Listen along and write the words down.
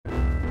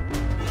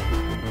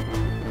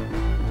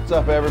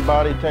What's up,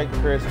 everybody? Tank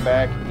Chris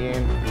back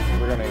again.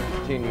 We're going to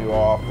continue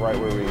off right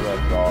where we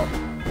left off.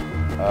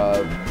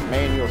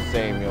 Manuel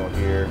Samuel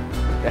here.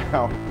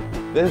 Now,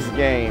 this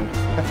game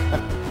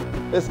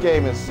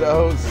is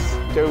so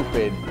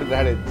stupid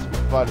that it's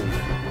funny.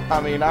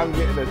 I mean, I'm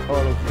getting a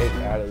total kick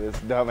out of this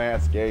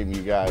dumbass game,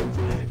 you guys.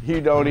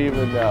 You don't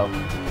even know.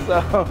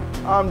 So,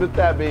 with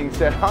that being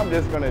said, I'm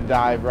just going to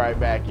dive right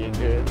back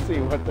into it and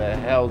see what the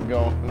hell's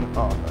going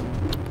on.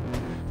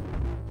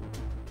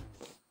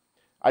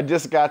 I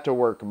just got to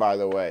work, by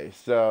the way,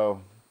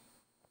 so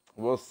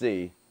we'll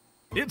see.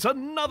 It's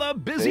another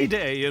busy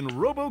day in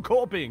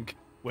RoboCorp Inc.,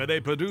 where they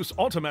produce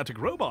automatic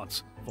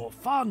robots for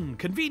fun,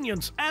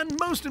 convenience, and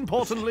most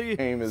importantly, this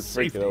game is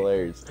safety. freaking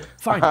hilarious.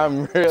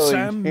 Finally,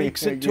 Sam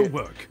makes it to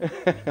work,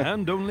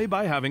 and only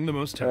by having the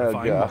most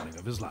terrifying morning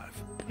of his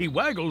life. He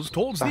waggles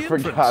towards the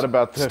entrance, forgot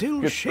about the still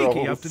controls.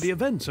 shaky after the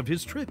events of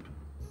his trip.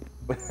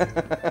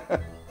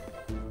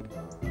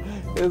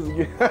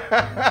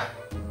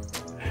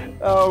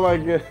 Oh my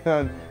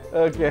god.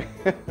 Okay.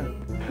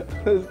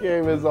 This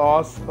game is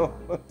awesome.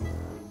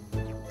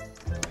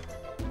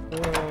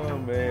 Oh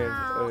man.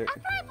 After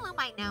I blew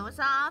my nose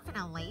off in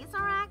a laser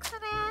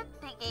accident,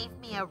 they gave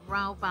me a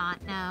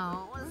robot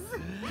nose.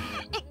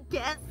 And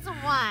guess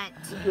what?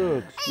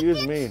 Dude,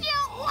 excuse me. I can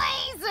shoot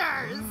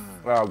lasers!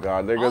 Oh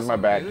god, there goes my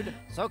back. Dude,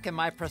 so can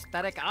my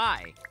prosthetic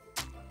eye.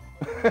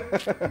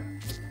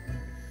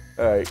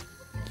 Alright.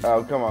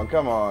 Oh, come on,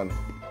 come on.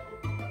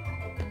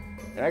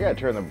 And I gotta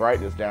turn the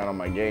brightness down on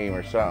my game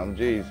or something.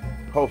 Jeez.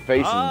 Whole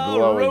face is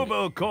glowing.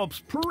 RoboCorp's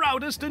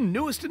proudest and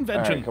newest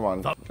invention. Alright, come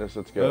on. Let's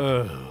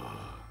go.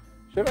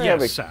 Should I have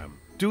Yes, a... Sam.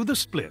 Do the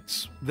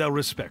splits. They'll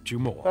respect you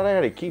I more. thought I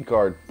had a key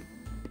card.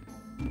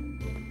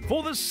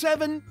 For the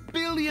 7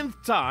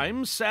 billionth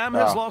time, Sam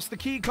has lost the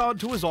key card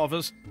to his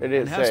office It and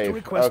is has to safe.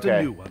 request Okay.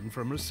 a new one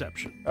from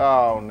reception.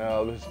 Oh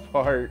no, this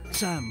part.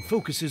 Sam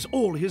focuses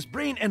all his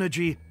brain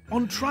energy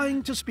on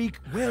trying to speak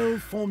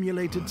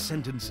well-formulated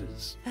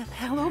sentences.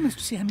 Hello, Mr.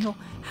 Samuel.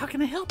 How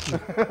can I help you?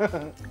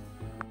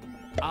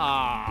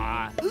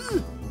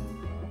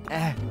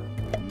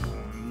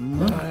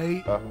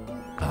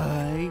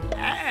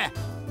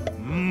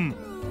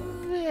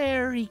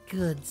 Very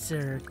good,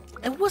 sir.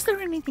 Was there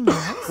anything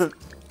else?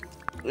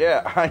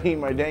 Yeah, I need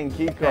my dang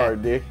key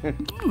card, dude.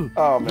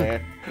 Oh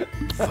man.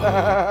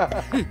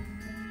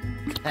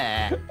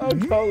 I'm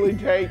totally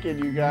taking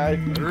you guys.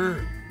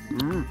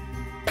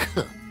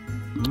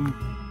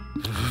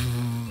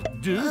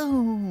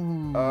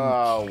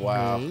 Oh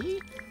wow.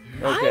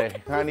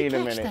 Okay, I need a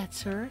catch minute. that,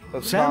 sir.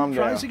 Let's Sam calm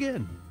down. tries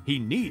again. He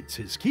needs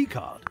his key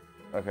card.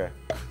 Okay.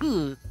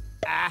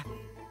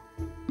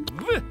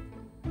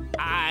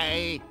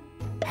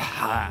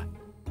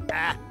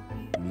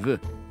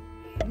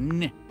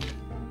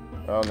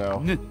 Oh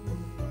no.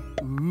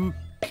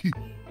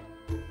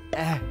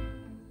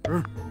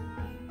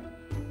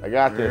 I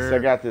got this. I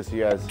got this,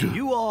 you guys.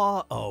 You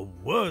are a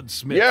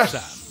wordsmith, Yes!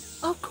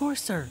 Sam. Of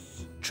course, sir.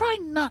 Try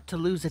not to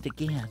lose it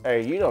again.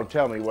 Hey, you don't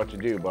tell me what to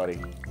do,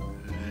 buddy.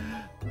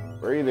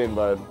 Breathe in,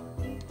 bud.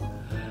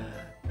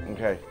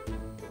 Okay.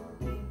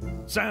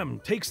 Sam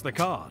takes the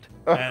card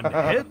and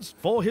heads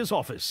for his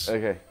office.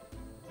 Okay.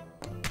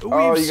 We've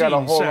Oh, you gotta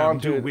seen hold Sam on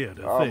to do it.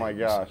 weirder Oh things. my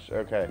gosh.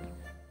 Okay.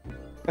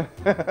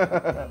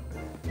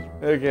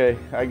 Okay,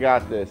 I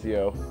got this,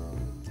 yo.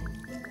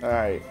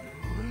 Alright.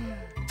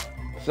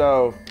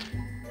 So,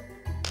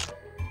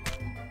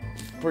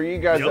 for you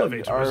guys The that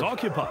elevator is are...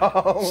 occupied.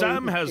 Oh,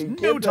 Sam has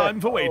get no that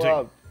time for all waiting.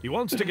 up. He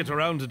wants to get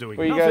around to doing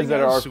For you nothing guys that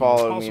as are soon as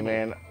following me, possible.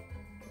 man,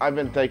 I've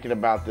been thinking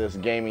about this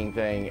gaming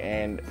thing,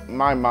 and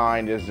my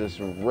mind is just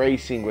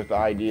racing with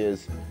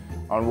ideas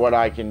on what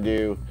I can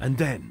do And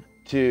then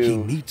to he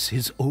meets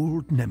his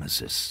old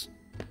nemesis.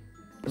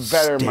 better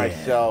Stairs.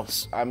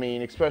 myself. I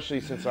mean,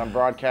 especially since I'm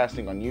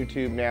broadcasting on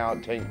YouTube now,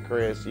 Tank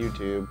Chris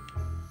YouTube.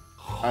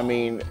 I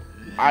mean,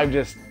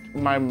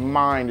 my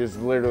mind is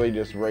literally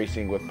just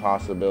racing with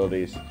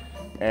possibilities.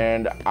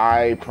 And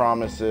I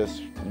promise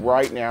this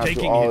right now to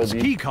Taking all his of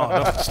you. key card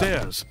up the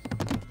stairs.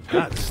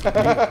 That's the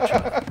real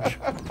challenge.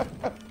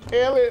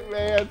 Damn it,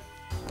 man.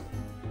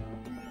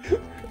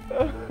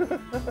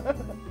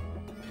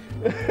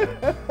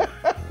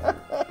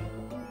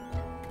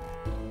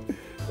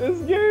 This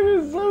game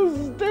is so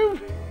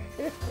stupid.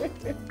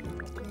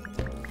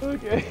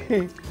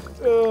 Okay.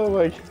 Oh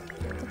my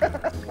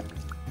god.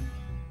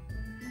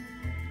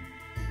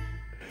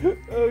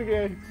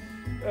 Okay.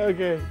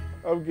 Okay.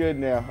 I'm good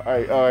now.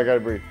 Alright. Oh, I gotta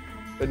breathe.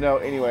 But no,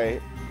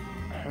 anyway.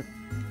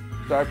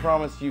 So I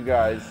promise you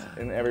guys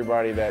and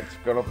everybody that's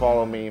gonna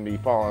follow me and be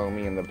following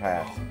me in the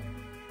past.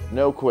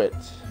 No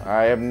quits.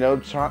 I have no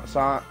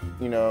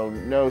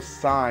no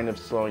sign of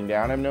slowing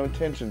down. I have no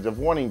intentions of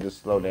wanting to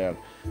slow down.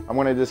 I'm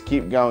gonna just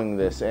keep going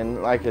this.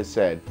 And like I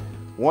said,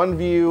 1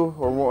 view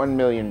or 1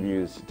 million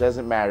views, it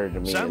doesn't matter to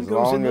me Sam as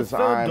goes in long the as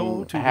third door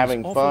I'm to his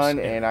having office fun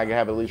area. and I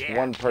have at least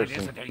one person.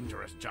 It is a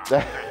dangerous job.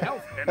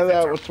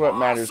 That's what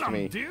matters to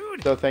me.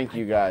 Dude. So thank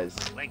you guys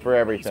for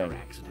everything.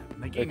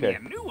 They gave Okay.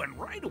 me a new one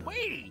right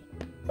away.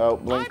 Oh, I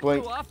blink,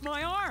 blink. blew off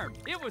my arm.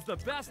 It was the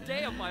best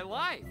day of my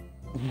life.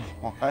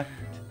 What?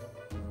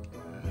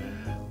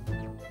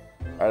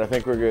 Alright, I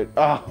think we're good.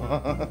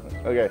 Oh,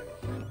 okay.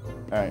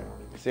 Alright,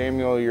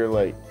 Samuel, you're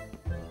late.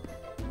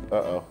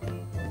 Uh-oh.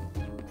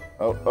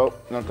 Oh,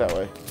 not that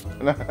way.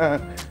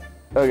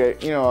 Okay,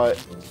 you know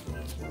what?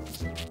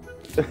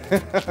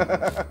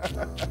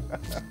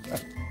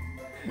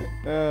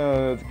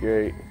 Oh, that's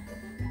great.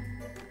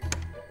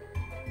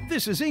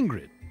 This is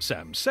Ingrid,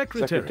 Sam's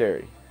secretary.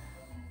 Secretary.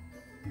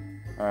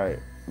 Alright,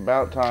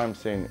 about time,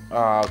 Samuel.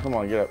 Ah, come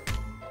on, get up.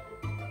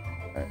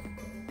 Alright.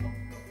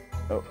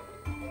 Oh.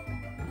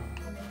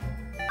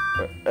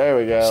 There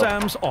we go.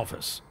 Sam's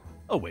office.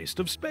 A waste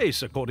of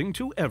space, according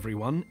to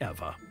everyone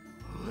ever.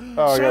 Oh, I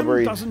gotta Sam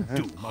breathe. doesn't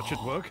do much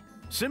at work,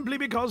 simply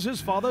because his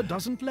father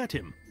doesn't let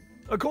him.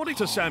 According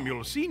to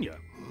Samuel Sr.,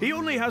 he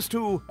only has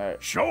to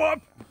Alright. show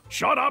up,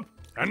 shut up,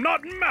 and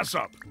not mess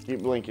up. Keep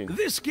blinking.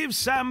 This gives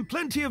Sam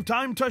plenty of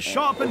time to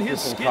sharpen his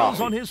some skills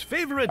coffee. on his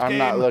favorite I'm game,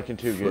 not looking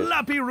too good.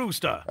 Flappy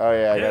Rooster. Oh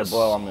yeah, I Yes, gotta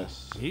blow on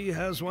this. he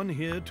has one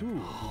here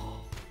too.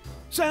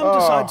 Sam Oh.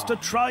 decides to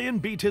try and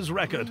beat his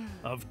record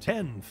of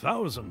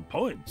 10,000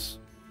 points.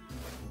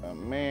 Oh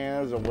man,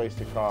 that was a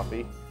waste of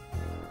coffee.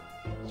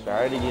 Let's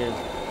try it again.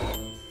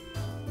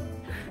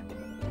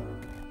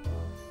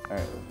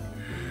 Alright.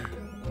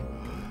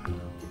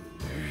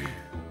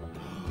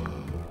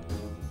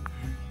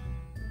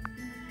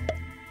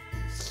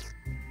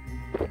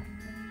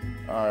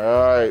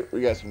 Alright,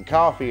 we got some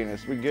coffee in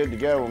us. We're good to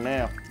go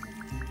now.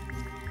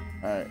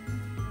 Alright.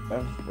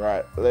 Left,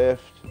 right,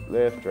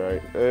 left,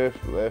 right,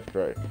 left,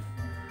 right.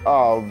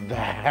 Oh,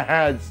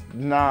 that's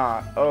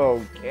not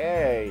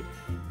okay.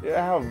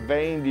 Yeah, how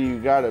vain do you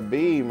gotta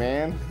be,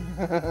 man?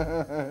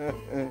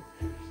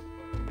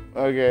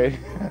 Okay.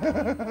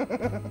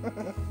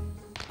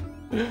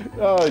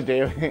 Oh,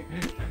 damn it.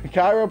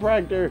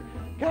 Chiropractor!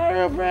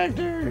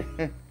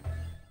 Chiropractor!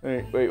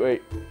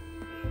 Wait.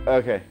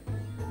 Okay.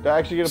 Do I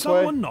actually get to play?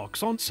 Someone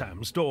knocks on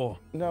Sam's door.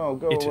 No,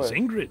 go It away. is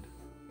Ingrid.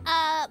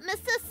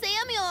 Mr.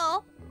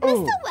 Samuel,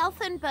 Oh. Mr.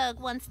 Welfenberg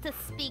wants to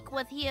speak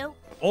with you.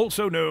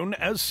 Also known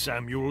as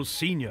Samuel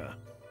Sr.,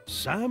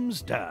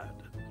 Sam's dad.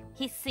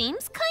 He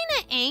seems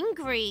kinda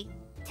angry.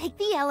 Take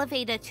the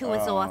elevator to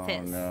his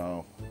office. Oh,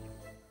 no.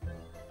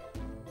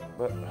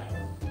 What?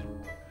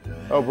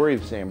 Oh,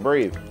 breathe, Sam,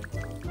 breathe.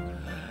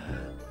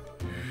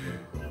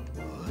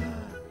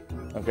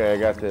 Okay, I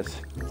got this.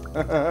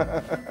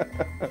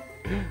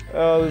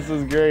 Oh, this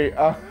is great.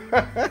 Oh.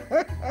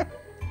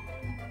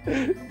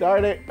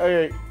 Darn it.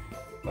 Okay.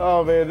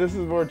 Oh, man, this is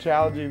more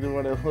challenging than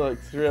what it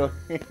looks, really.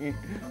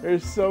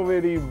 There's so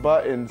many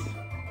buttons.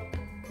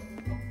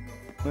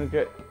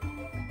 Okay.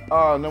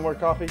 Oh, no more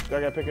coffee? Do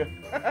I gotta pick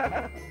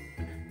a...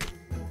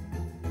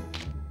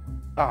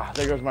 Ah,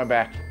 there goes my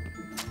back.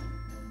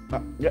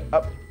 Get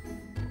up.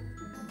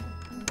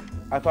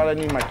 I thought I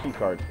needed my key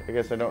card. I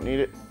guess I don't need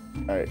it.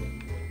 All right.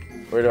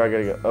 Where do I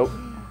gotta go? Oh.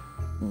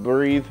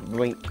 Breathe,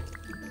 blink.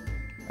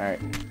 All right.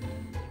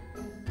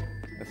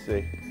 Let's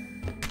see.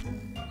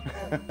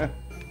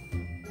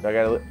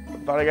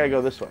 Thought I gotta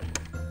go this way.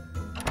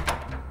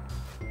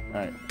 All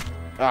right.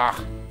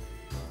 Ah.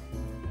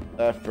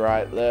 Left,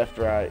 right, left,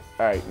 right.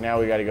 All right, now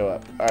we gotta go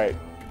up. All right.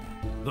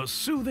 The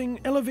soothing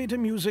elevator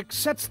music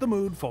sets the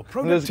mood for This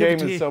productivity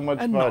game is so much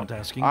and fun. not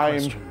asking I am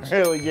questions.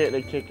 really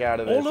getting a kick out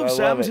of this. All of I love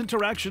Sam's it.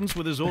 interactions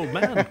with his old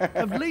man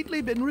have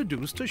lately been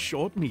reduced to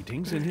short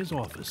meetings in his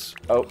office.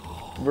 Oh,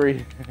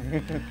 breathe.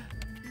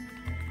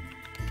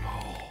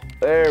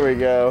 There we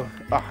go.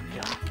 Oh,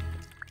 God.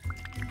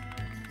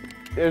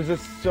 There's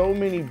just so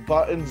many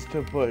buttons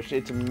to push.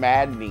 It's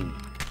maddening.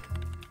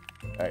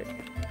 All right.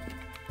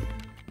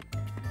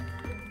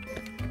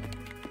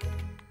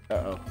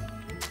 Uh-oh.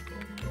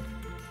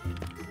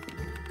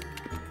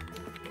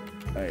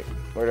 All right,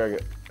 where do I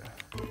go?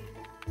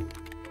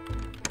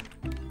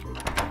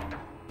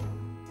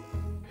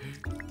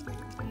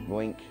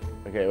 Blink.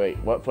 Okay, wait,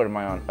 what foot am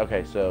I on?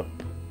 Okay, so,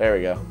 there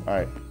we go. All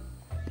right.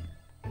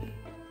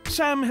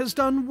 Sam has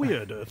done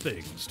weirder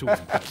things to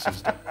impress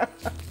his dad.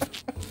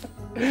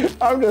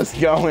 I'm just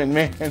going,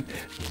 man.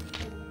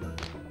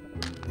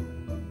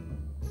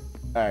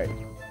 All right.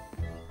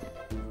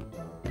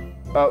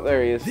 Oh,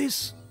 there he is.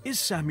 This is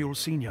Samuel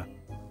Sr.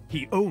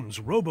 He owns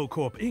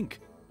RoboCorp Inc.,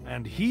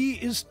 and he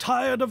is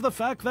tired of the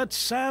fact that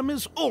Sam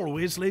is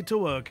always late to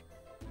work.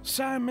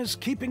 Sam is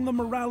keeping the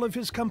morale of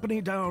his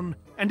company down,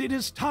 and it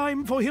is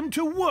time for him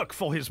to work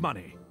for his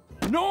money.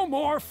 No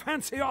more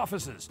fancy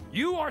offices.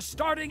 You are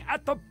starting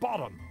at the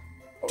bottom.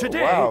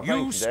 Today, wow, you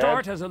thanks, Dad.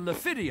 start as a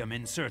lithium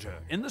inserter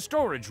in the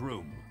storage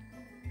room.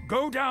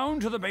 Go down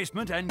to the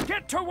basement and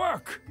get to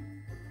work.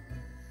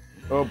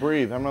 Oh,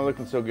 breathe. I'm not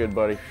looking so good,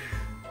 buddy.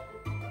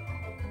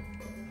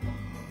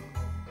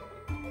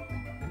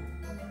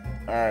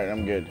 All right,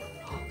 I'm good.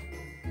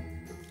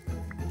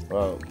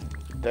 Well,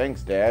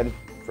 thanks, Dad,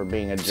 for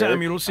being a jerk.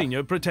 Samuel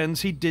Sr.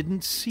 pretends he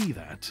didn't see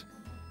that.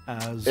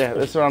 As Yeah,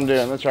 that's what I'm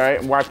doing. That's right.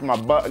 I'm wiping my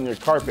butt on your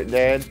carpet,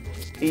 Dad.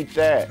 Eat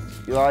that.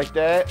 You like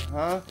that,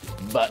 huh?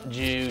 Butt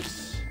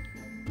juice.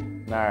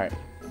 All right.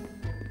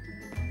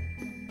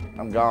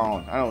 I'm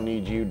gone. I don't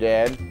need you,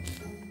 Dad.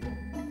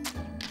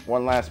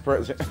 One last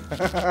present.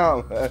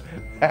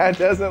 That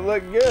doesn't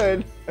look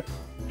good.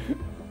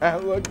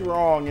 That looked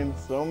wrong in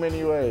so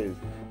many ways.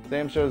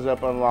 Sam shows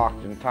up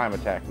unlocked in time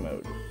attack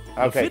mode.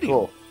 Okay, Ophidium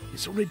cool.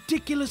 is a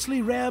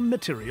ridiculously rare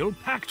material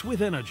packed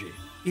with energy.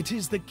 It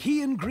is the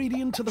key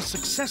ingredient to the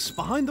success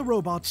behind the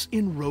robots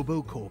in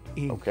RoboCorp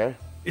Inc. Okay.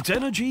 Its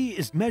energy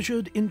is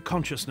measured in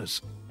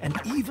consciousness, and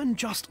even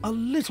just a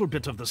little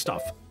bit of the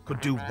stuff could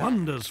do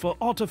wonders for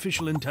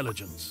artificial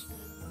intelligence.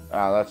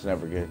 Ah, that's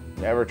never good.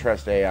 Never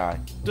trust AI.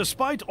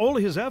 Despite all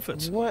his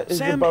efforts, What is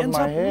Sam above ends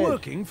my up head?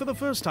 working for the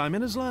first time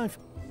in his life.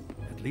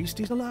 At least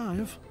he's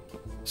alive.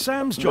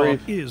 Sam's job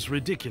Breathe. is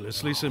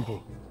ridiculously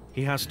simple.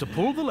 He has to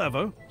pull the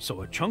lever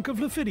so a chunk of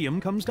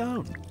Liphidium comes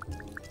down.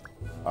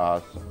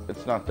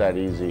 It's not that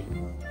easy.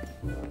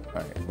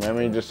 Alright, let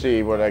me just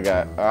see what I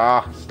got.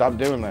 Ah, stop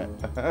doing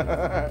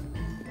that.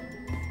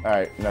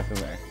 Alright, nothing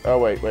there. Oh,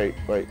 wait.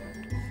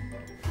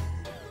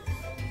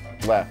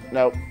 Left.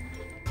 Nope.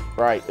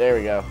 Right, there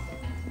we go.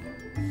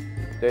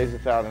 Days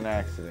without an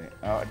accident.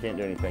 Oh, I can't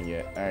do anything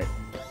yet. Alright.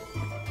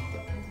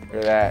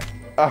 Look at that.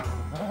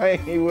 Oh,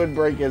 he would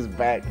break his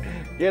back.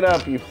 Get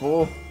up, you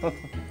fool.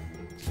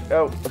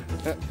 Oh.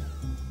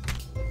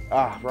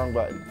 Ah, wrong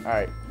button.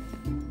 Alright.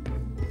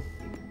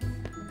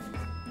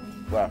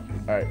 Left.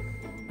 Alright.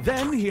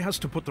 Then he has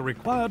to put the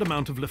required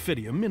amount of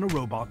Liphidium in a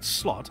robot's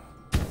slot.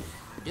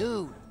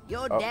 Dude,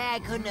 your Oh.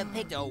 dad couldn't have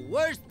picked a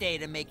worse day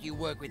to make you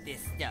work with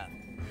this stuff.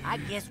 I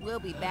guess we'll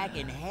be back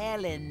in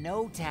hell in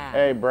no time.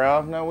 Hey,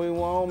 bro. No, we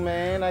won't,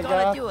 man. I Gonna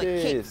got do a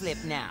this.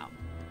 kickflip now.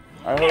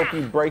 I hope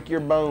you break your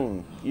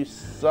bone. You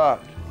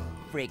suck.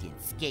 Friggin'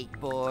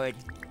 skateboard.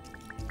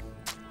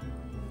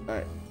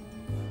 Alright.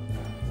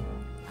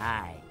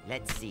 Alright,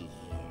 let's see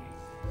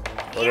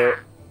here.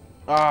 Okay.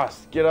 Ah,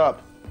 get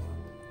up.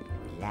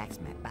 Relax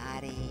my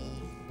body.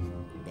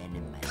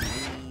 Bending my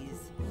knees.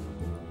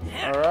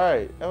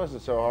 Alright. That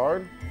wasn't so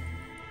hard.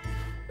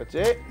 That's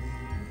it?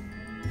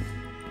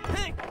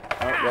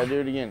 Oh, gotta do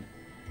it again.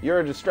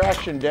 You're a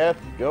distraction, Death.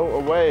 Go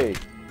away.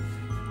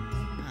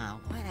 Oh,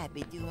 what I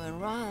be doing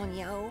wrong,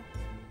 yo?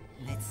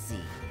 Let's see.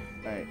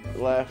 Alright.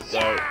 Left,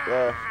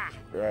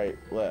 right,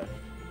 left.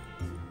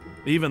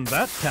 Even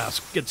that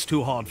task gets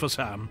too hard for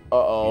Sam.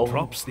 Uh-oh. He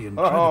drops the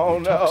incredibly Oh,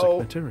 no. toxic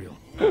material.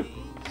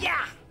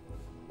 Yeah!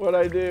 What'd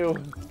I do?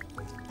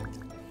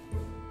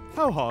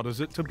 How hard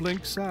is it to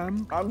blink,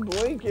 Sam? I'm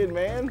blinking,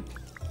 man.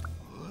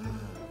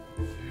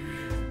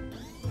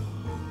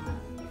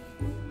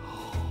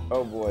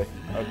 Oh, boy.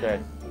 Okay.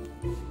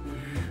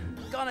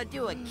 Gonna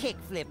do a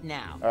kickflip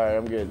now. Alright,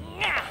 I'm good.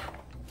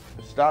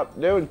 Stop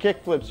doing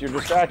kickflips. You're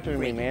distracting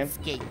me, Friggin' man.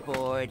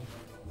 skateboard.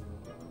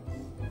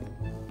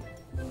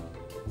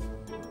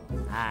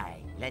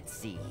 Alright, let's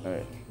see.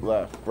 Alright.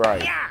 Left,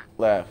 right.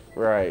 Left,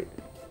 right.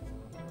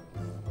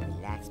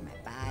 Relax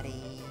my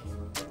body.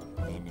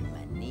 Bending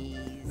my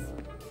knees.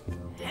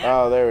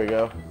 Oh, there we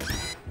go.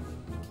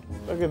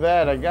 Look at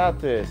that. I got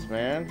this,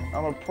 man.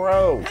 I'm a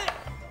pro.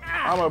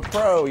 I'm a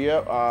pro.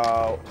 Yep.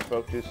 Oh,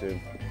 spoke too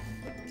soon.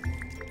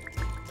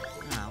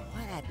 Oh,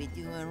 what I be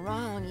doing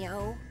wrong,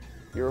 yo?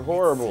 You're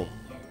horrible.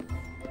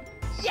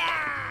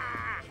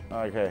 Yeah!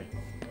 Okay.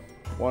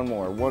 One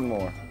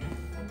more.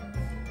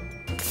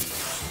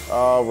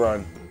 Oh,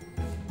 run.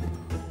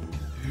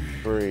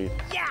 Breathe.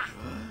 Yeah!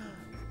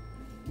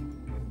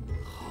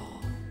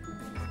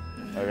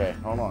 Okay,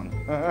 hold on.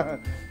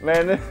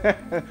 Man,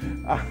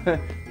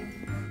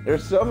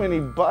 there's so many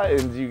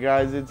buttons, you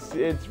guys.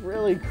 It's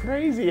really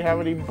crazy how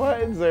many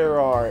buttons there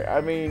are.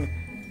 I mean,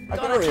 I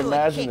can Gonna only do a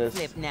imagine this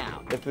kickflip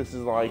now. if this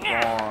is like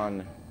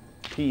on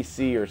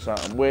PC or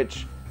something,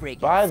 which, Friggin'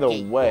 by the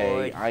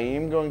way, skateboard. I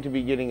am going to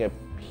be getting a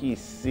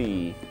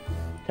PC.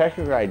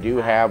 Technically, I do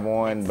have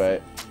one,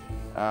 but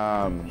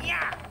I'm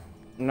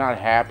not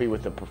happy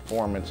with the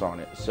performance on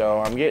it.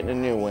 So I'm getting a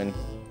new one,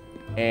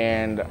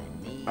 and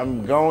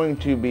I'm going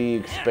to be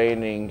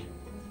expanding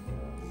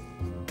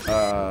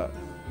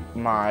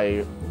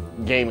my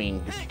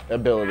gaming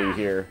ability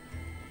here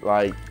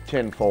like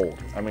tenfold.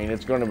 I mean,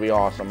 it's going to be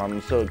awesome.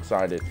 I'm so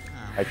excited.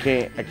 I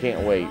can't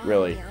wait,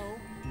 really.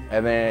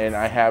 And then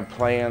I have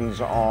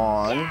plans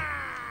on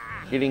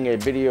getting a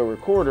video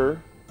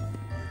recorder,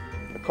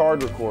 a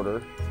card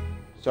recorder,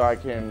 so I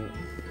can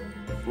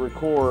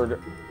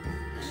record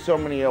so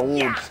many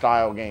old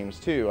style games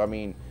too. I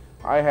mean,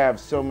 I have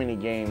so many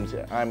games.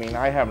 I mean,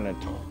 I have an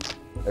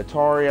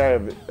Atari, I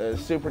have a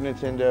Super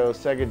Nintendo,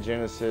 Sega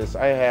Genesis,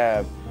 I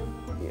have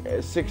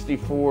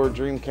 64,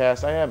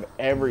 Dreamcast, I have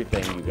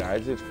everything, you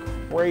guys. It's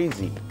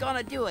crazy.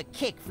 Gonna do a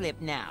kickflip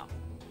now.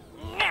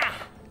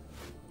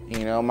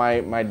 You know,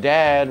 my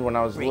dad, when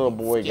I was a little Friggin'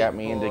 boy, got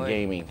me into skateboard.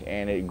 gaming,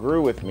 and it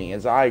grew with me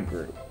as I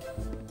grew.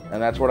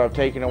 And that's what I've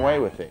taken away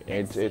with it.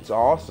 It's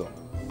awesome.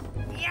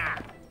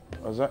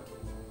 What was that?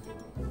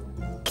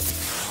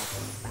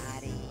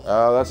 Body.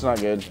 Oh, that's not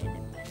good.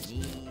 Bending my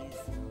knees.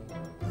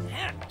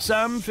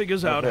 Sam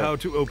figures out Okay. how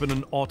to open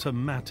an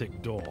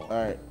automatic door. All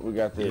right, we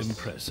got this.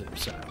 Impressive,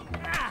 Sam.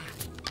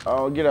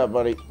 Oh, get up,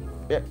 buddy.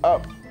 Get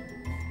up.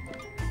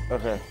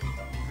 Okay.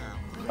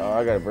 Oh,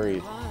 I gotta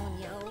breathe. Wrong,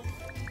 yo.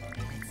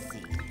 Let's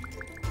see.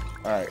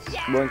 Alright,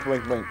 blink,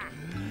 blink, blink.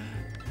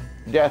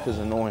 Death is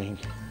annoying.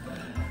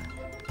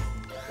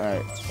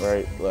 Alright,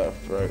 right,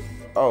 left, right.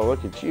 Oh,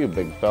 look at you,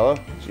 big fella.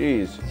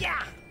 Jeez.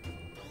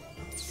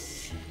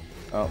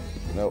 Oh,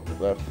 nope,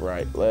 left,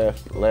 right,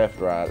 left, left,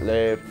 right,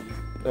 left,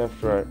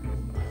 left, right.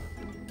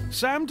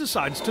 Sam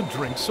decides to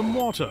drink some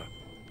water.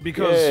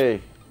 Because,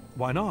 Yay.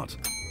 why not?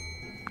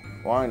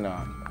 Why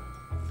not?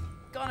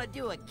 Gonna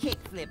do a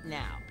kickflip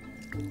now.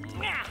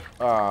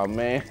 Oh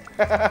man.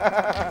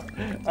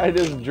 I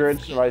just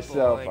drenched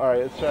myself.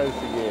 Alright, let's try this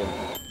again.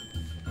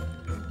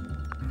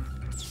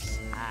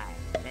 Alright,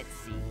 let's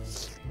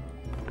see.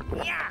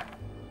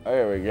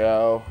 There we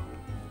go.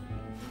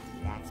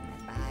 That's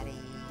my body.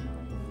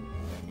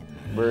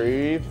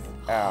 Breathe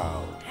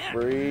out.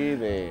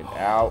 Breathe in.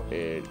 Out,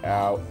 in,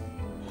 out.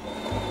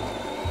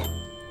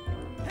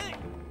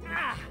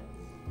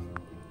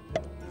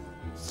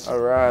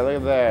 Alright, look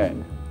at that.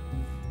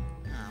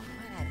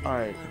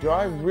 Alright, do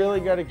I really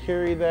gotta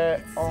carry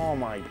that? Oh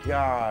my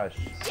gosh.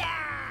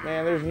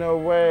 Man, there's no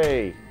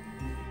way.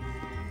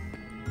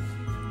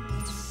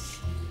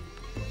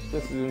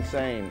 This is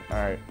insane.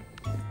 Alright.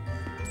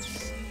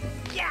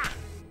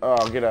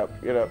 Oh, get up,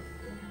 get up.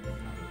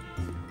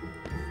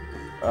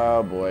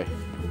 Oh boy.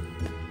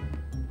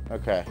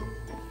 Okay.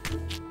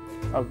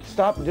 Oh,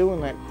 stop doing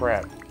that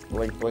crap.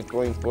 Blink, blink,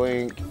 blink,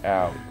 blink.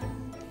 Out.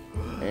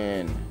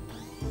 In.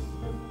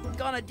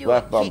 Gonna do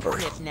Left a bumper.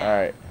 kickflip now.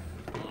 Alright.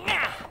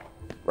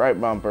 Right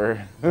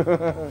bumper.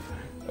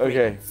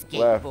 Okay.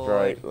 Left,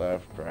 right,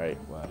 left, right,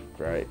 left,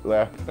 right,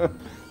 left.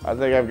 I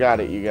think I've got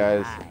it, you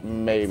guys.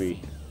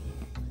 Maybe.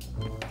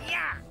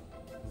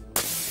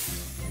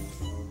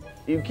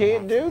 You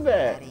can't do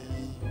that.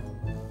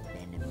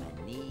 Bending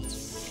my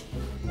knees.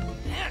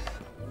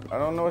 I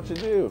don't know what to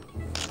do.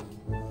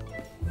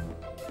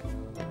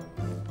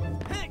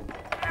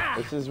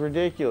 This is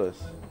ridiculous.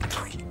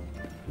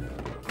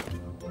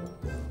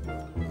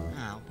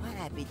 Oh, what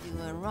I be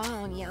doing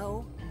wrong,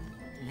 yo?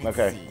 Let's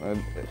Okay,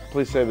 see.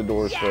 please say the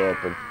door's still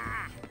open.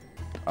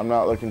 I'm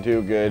not looking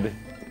too good.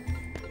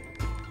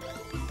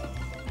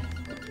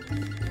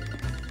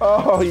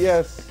 Oh,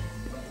 yes.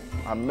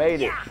 I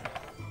made it.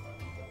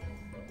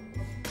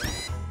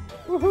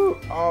 Woohoo.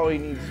 Oh, he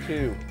needs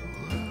 2.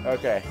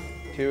 Okay,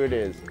 2 it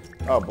is.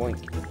 Oh, blink.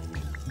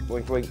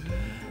 Blink, blink.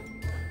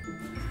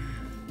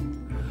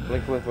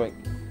 Blink, blink, blink.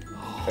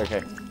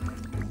 Okay.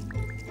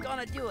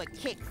 Gonna do a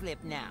kickflip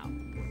now.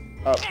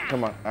 Oh,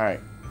 come on. All right.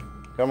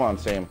 Come on,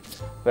 Sam.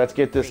 Let's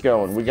get this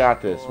going. We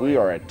got this. We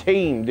are a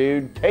team,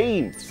 dude.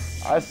 Team.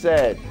 I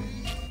said.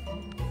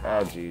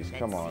 Oh, jeez.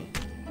 Come on.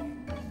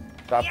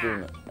 Stop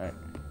doing it. All right.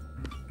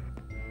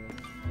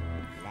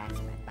 That's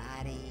my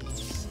body.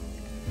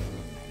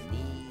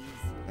 Bending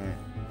my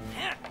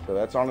knees. So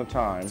that's on a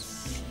time.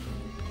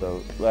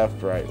 So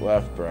left, right,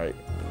 left, right,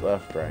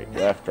 left, right,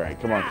 left, right.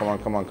 Come on, come on,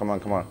 come on, come on,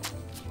 come on.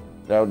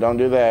 No, don't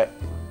do that.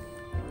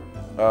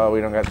 Oh, we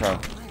don't got time.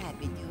 What I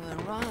be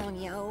doing wrong,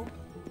 yo?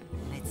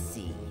 Let's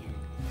see.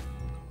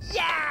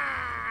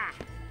 Yeah!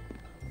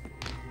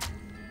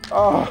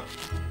 Oh,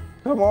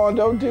 come on,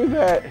 don't do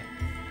that.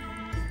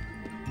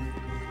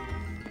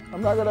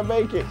 I'm not gonna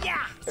make it.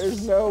 Yeah!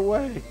 There's no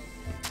way.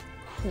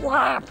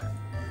 Crap.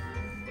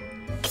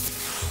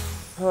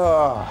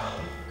 Oh.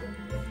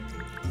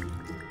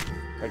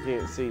 I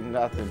can't see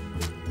nothing.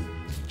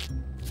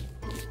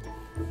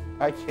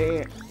 I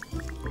can't.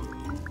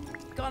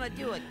 Gonna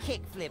do a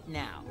kickflip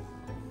now.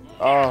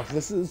 Oh,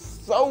 this is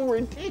so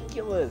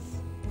ridiculous.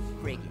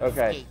 Friggin'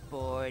 Okay.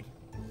 skateboard.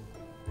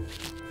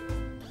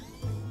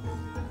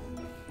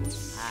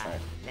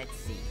 Alright, let's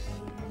see.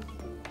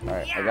 All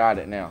right, I got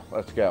it now.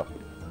 Let's go.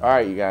 All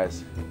right, you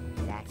guys.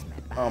 That's my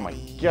body. Oh my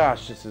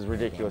gosh, this is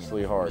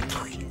ridiculously hard.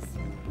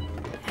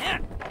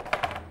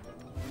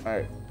 All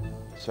right,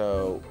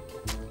 so,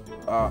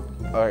 all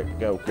right,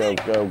 go, go,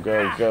 go,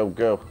 go, go,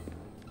 go.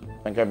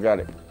 I think I've got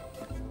it.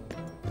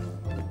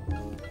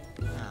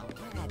 Oh,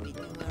 what I be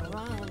doing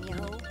wrong,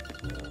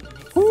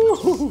 yo?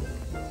 Woo!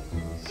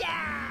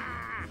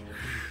 Yeah!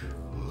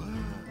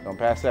 Don't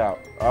pass out.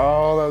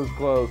 Oh, that was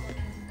close.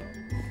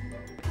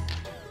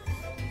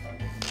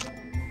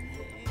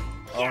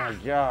 Oh my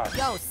gosh.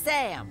 Yo,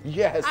 Sam!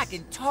 Yes. I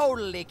can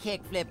totally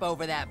kickflip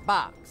over that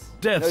box.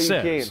 Death No, you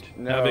says, can't.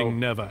 No. having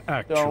never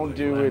actually Don't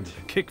do landed it.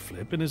 a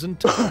kickflip in his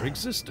entire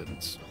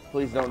existence.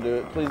 Please don't do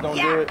it. Please don't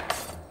do it.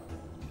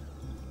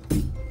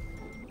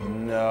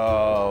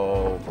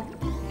 No.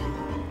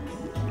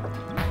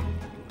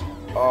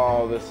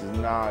 Oh, this is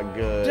not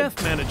good.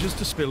 Death manages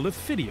to spill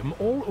Ophidium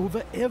all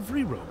over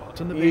every robot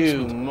in the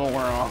You basement.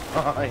 moron.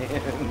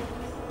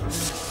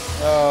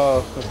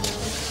 Oh.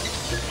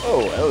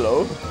 Oh,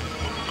 hello.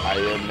 I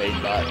am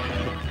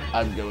Madebot.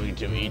 I'm going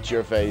to eat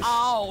your face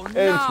Oh, no!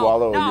 and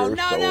swallow no, your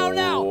no, soul. no,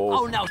 no!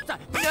 Oh, no,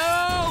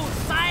 no,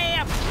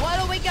 Sam! What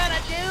are we gonna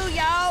do,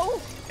 yo?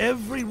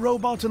 Every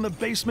robot in the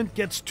basement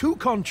gets too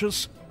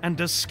conscious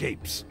and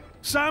escapes.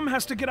 Sam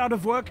has to get out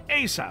of work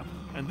ASAP,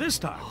 and this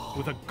time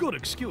with a good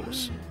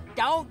excuse.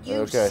 Don't you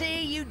Okay.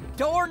 see, you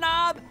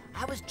doorknob?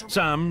 I was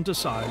Sam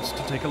decides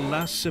to take a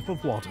last sip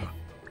of water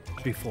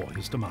before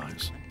his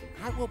demise.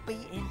 I will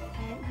be in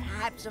 10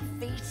 types of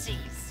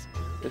feces.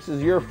 This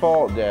is your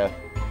fault, Death.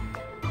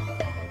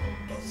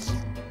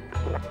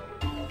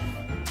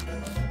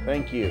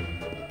 Thank you.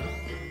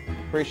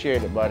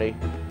 Appreciate it, buddy.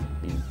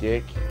 You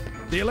dick.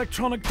 The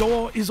electronic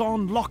door is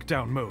on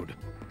lockdown mode.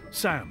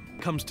 Sam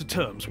comes to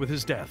terms with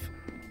his death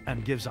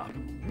and gives up.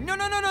 No,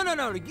 no, no, no, no,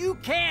 no. You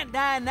can't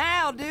die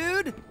now,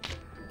 dude.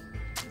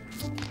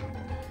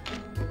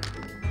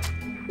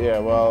 Yeah,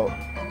 well,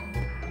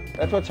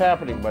 that's what's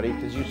happening, buddy,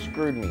 because you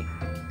screwed me.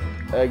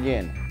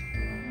 Again.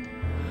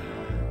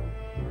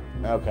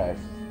 Okay.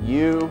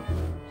 You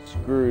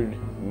screwed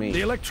me.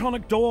 The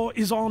electronic door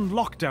is on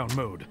lockdown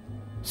mode.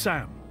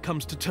 Sam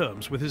comes to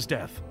terms with his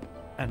death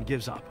and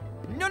gives up.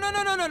 No, no,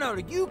 no, no, no, no.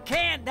 You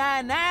can't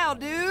die now,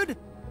 dude.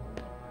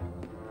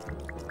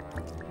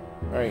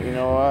 Alright, you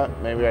know what?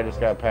 Maybe I just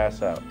gotta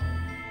pass out.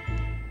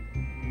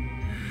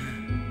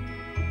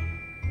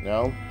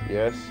 No?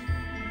 Yes?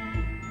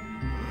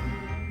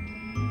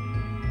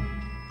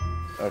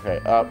 Okay,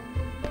 up.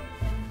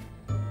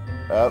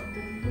 Up.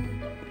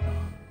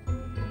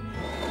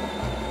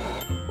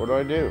 What do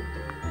I do?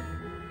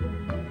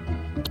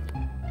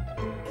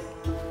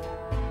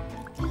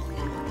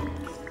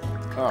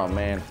 Oh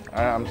man,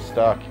 I'm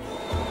stuck.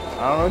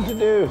 I don't know what to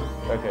do.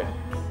 Okay.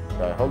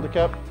 Do I hold the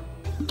cup?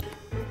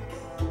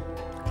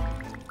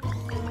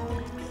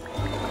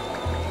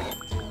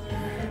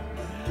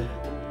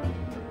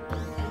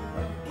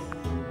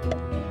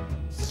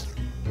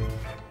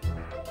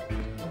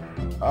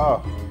 Oh,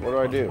 what do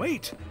I do?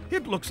 Wait,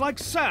 it looks like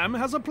Sam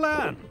has a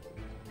plan.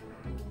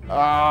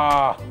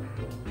 Ah,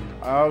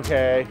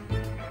 okay.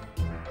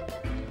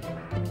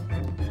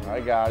 I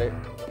got it.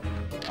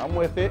 I'm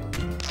with it.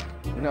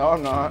 No,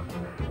 I'm not.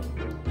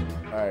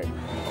 Alright.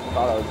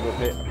 Thought I was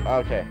with it.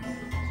 Okay.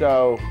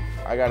 So,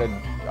 I gotta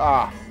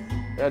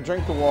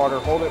drink the water,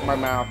 hold it in my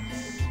mouth.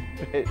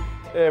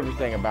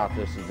 Everything about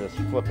this is just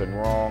flipping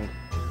wrong.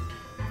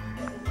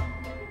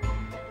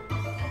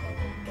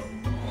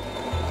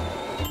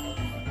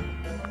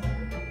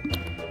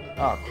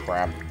 Oh,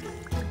 crap.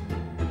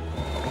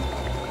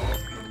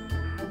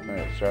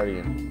 Alright, start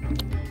again.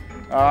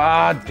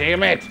 Ah,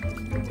 damn it!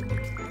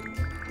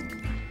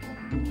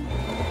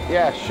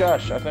 Yeah,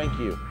 shush, I thank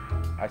you.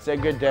 I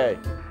said good day.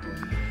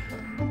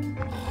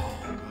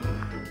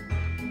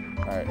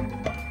 Alright.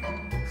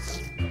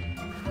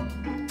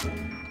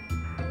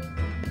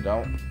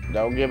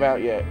 Don't give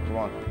out yet. Come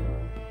on.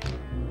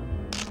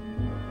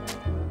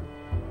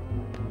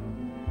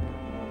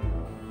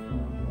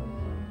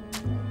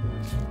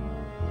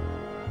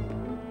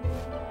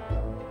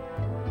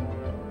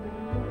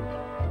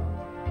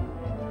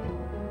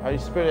 How do you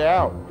spit it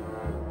out?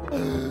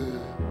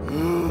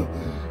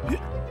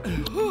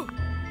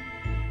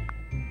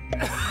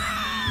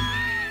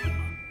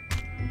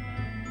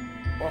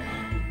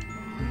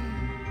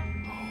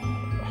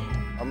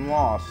 I'm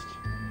lost.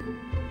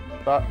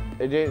 But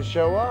it didn't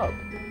show up.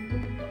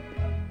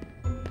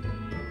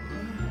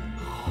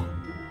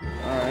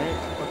 Alright,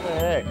 what the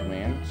heck,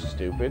 man?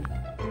 Stupid.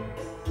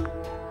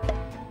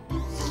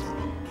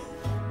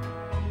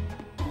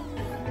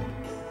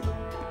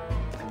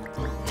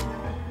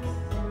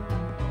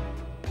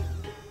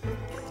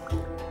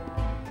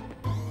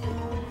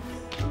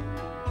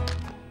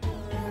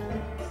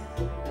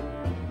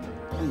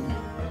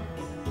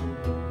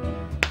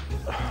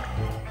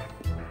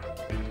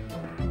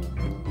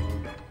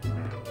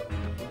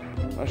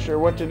 Not sure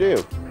what to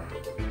do.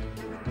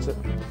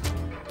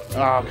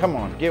 Oh, come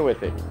on, get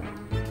with it.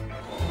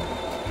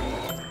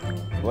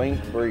 Blink,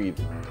 breathe.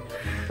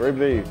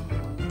 Breathe.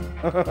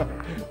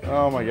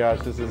 Oh my gosh,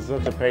 this is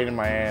such a pain in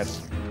my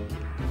ass.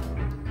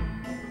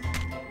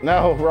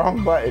 No,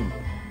 wrong button.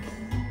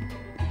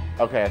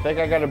 Okay, I think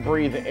I gotta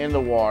breathe in the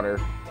water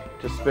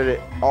to spit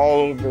it all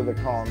over the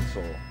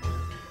console.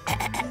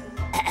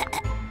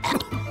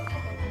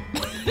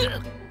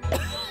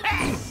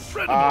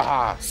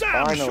 Ah,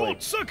 Sam finally.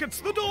 short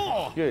circuits the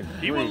door. Good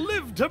He will grief.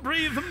 live to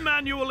breathe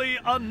manually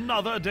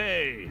another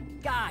day.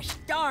 Gosh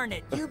darn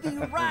it. You be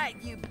right,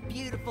 you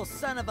beautiful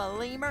son of a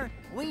lemur.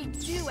 We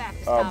do have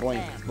to Oh, stop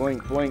blink, them.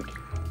 blink, blink.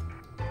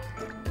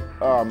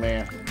 Oh,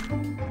 man.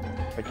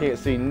 I can't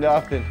see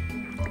nothing.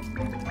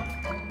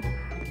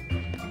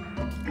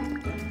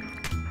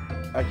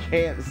 I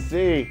can't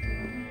see.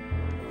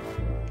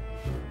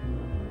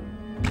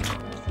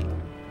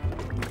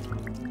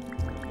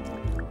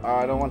 Oh,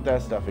 I don't want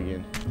that stuff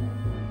again.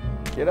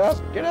 Get up,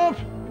 get up.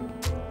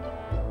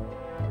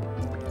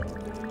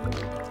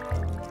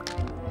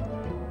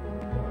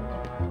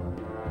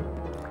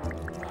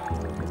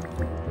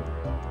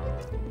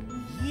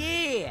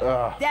 Yeah,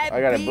 Ugh, that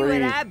I gotta be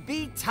breathe. what I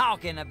be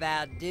talking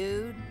about,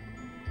 dude.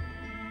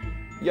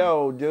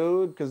 Yo,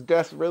 dude, because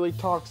Death really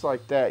talks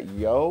like that,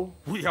 yo.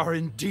 We are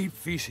in deep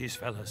feces,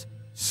 fellas.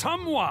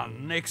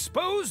 Someone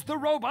exposed the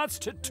robots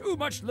to too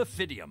much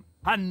lithium,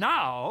 and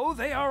now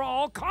they are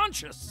all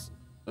conscious.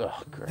 Ugh,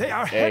 great. They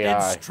are headed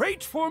AI.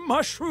 straight for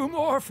Mushroom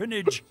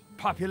Orphanage.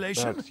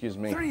 population, excuse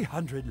me.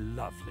 300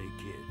 lovely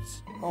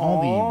kids.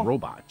 All Aw, the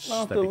robots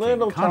not that the became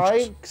little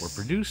conscious tykes. were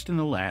produced in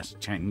the last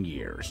 10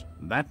 years.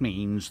 That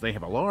means they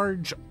have a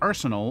large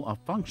arsenal of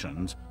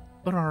functions,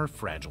 but are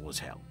fragile as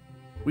hell.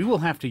 We will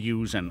have to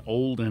use an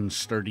old and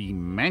sturdy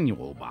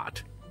manual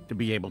bot to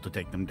be able to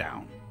take them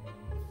down.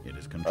 It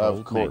is controlled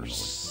Of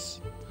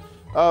course.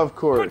 Of But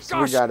course. We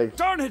gosh gotta.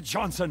 darn it,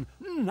 Johnson,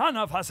 none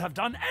of us have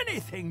done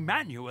anything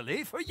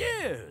manually for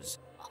years.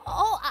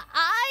 Oh,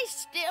 I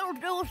still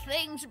do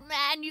things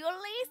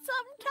manually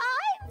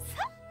sometimes.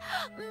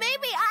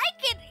 Maybe I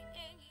can.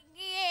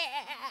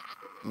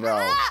 Yeah.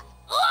 No.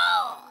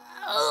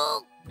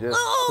 Just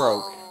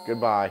croak.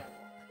 Goodbye.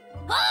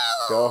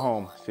 Go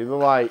home. See the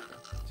light.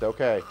 It's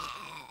okay.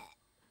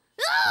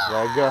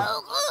 There you go.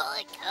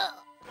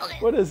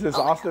 What is this,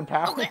 Austin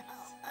Powers?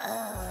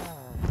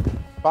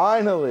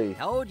 Finally.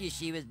 Told you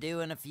she was due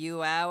in a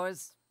few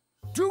hours.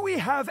 Do we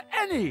have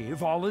any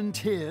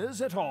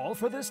volunteers at all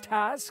for this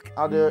task?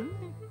 I'll do it.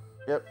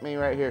 Yep, me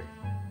right here.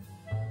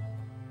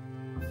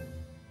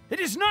 It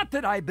is not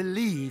that I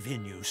believe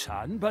in you,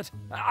 son, but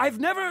I've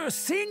never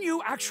seen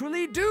you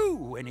actually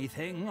do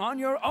anything on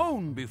your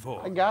own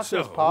before. I got so,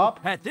 this, Pop.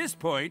 At this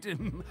point,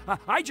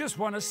 I just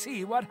want to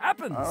see what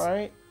happens. All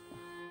right.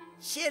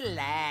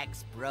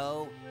 Chillax,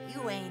 bro.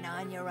 You ain't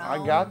on your own.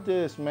 I got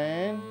this,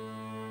 man.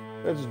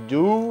 Let's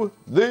do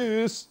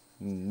this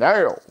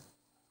now.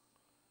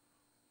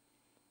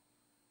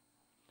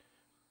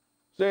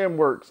 Sam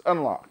Works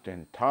unlocked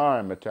in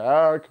time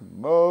attack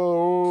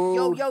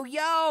mode.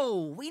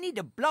 Yo. We need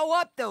to blow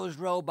up those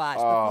robots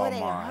Oh before they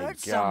my hurt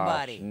gosh,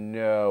 somebody.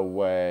 no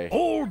way.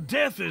 Old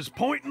Death is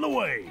pointing the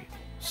way.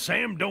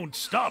 Sam don't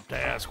stop to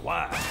ask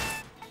why.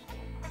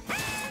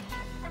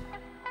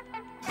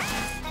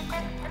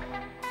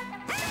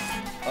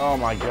 Oh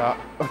my god.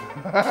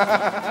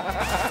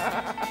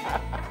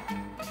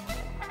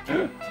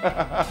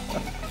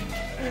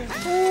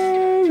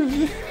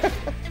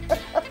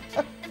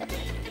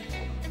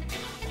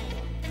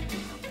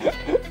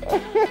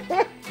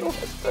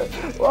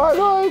 Why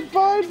do I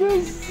find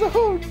this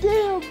so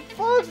damn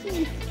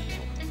funny?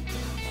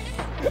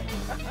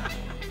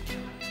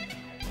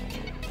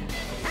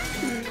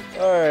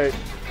 Alright.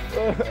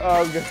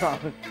 Oh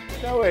god.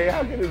 No way,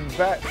 how can his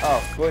back?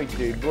 Oh, blink,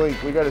 dude,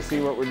 blink. We gotta see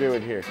what we're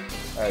doing here.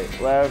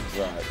 Alright, left,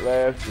 right,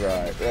 left.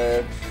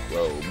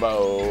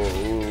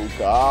 Robocop.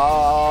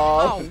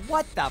 Oh,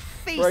 what the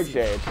feces?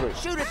 Breakdance, wait.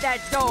 Shoot at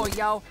that door,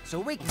 yo, so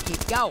we can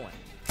keep going.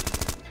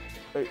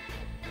 Wait.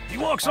 He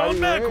walks How on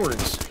you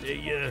backwards.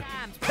 A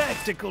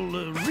tactical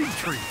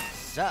retreat.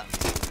 Sup?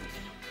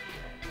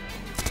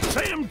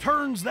 Sam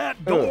turns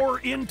that door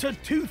into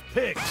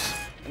toothpicks.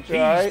 That's He's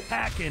right.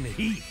 packing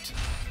heat.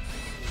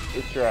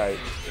 That's right.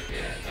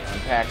 I'm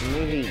packing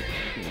the heat.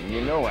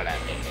 You know what I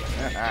mean.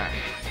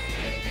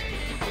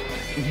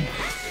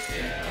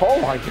 Oh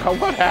my god,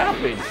 what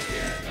happened?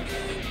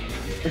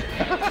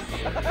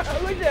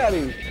 Look at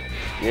him.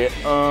 Yeah,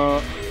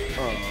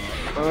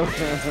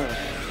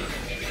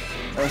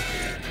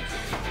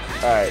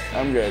 Alright,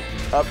 I'm good.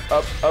 Up.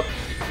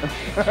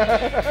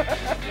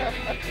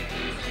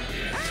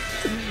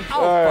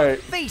 Oh, Alright.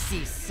 for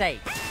feces' sake.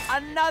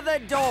 Another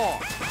door.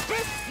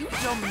 Just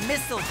use your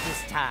missiles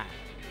this time.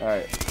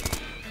 Alright.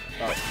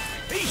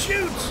 He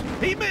shoots.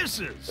 He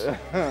misses.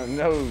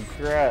 No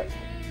crap.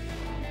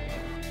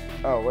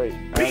 Oh, wait. He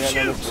I got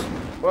another- shoots.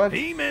 What?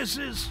 He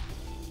misses.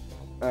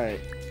 Alright.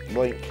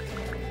 Blink.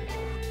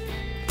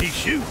 He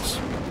shoots.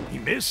 He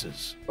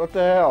misses. What the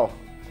hell?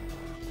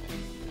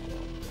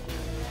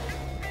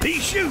 He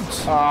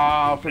shoots.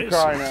 Ah, for Misses.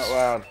 crying out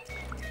loud.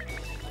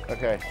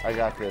 Okay, I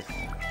got this.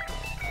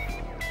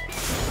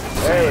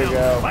 There we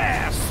go.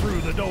 Blast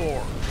through the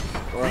door.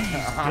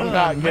 I'm done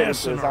not good at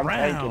messing this. I'm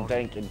around.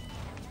 tanking.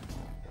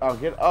 Oh,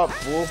 get up,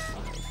 fool.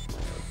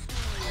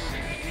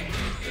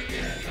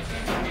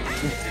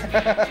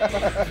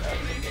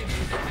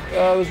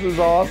 Oh, this is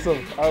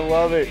awesome. I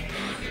love it.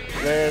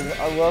 Man,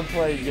 I love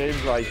playing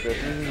games like this.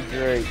 This is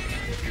great.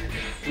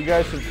 You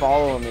guys should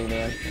follow me,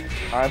 man.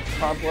 I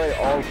play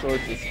all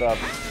sorts of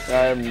stuff. I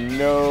have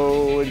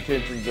no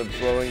intentions of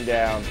slowing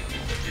down.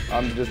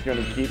 I'm just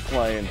gonna keep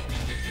playing.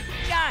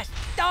 Gosh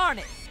darn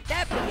it.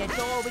 That be a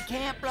door we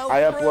can't blow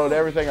I through. upload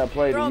everything I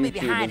play to Throw me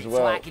YouTube behind as it well.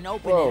 so I can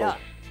open Whoa. it up.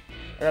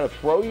 I gotta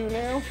throw you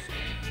now?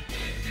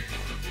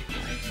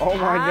 Oh my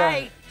god.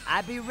 Alright,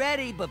 I be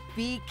ready, but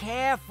be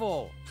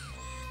careful.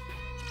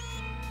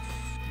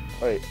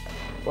 Wait,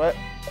 what?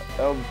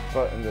 L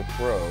button to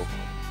throw.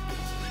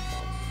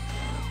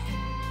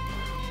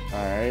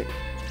 Alright.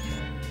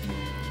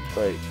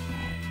 Wait.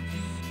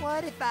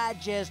 What if I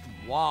just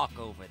walk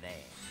over there?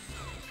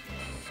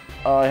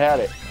 Oh, I had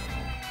it.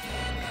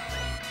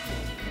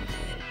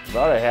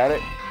 Thought I had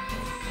it.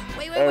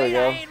 Wait, There we I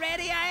go. ain't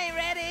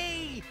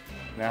ready.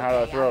 Now how do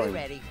I throw I'll be him?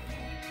 ready.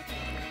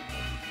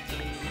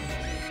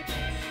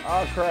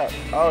 Oh crap.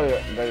 Oh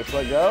yeah, did I just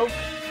let go?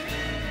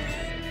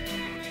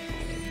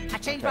 I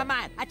changed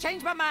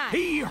my mind.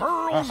 He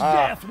hurls Uh-huh.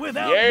 death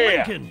without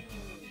Yeah. blinking.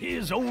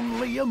 His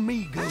only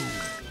amigo.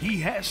 He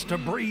has to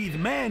breathe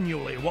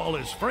manually while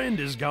his friend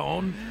is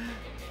gone.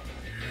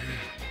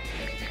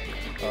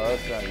 Oh,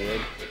 that's not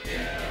good.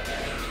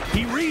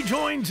 He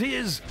rejoins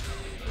his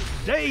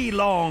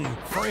day-long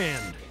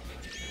friend.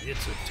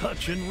 It's a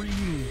touching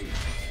reunion.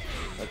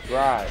 That's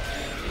right.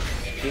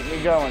 Keep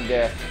me going,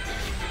 Death.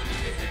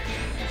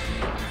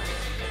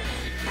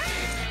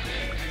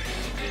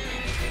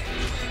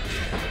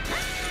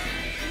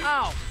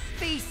 Oh,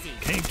 feces.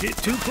 Can't get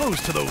too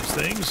close to those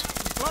things.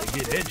 They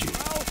get edgy.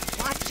 Oh,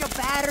 watch your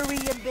battery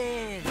a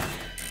bit.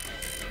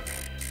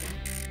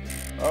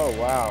 Oh,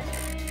 wow.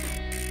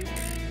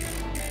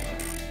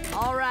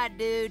 All right,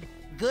 dude.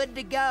 Good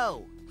to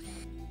go.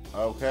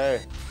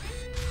 Okay.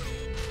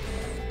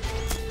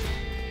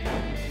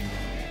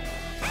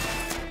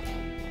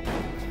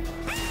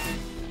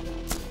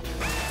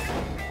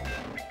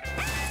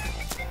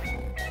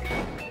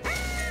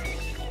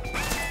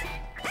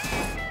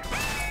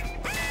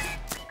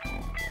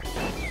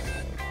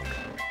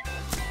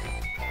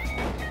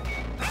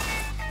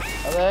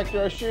 How the heck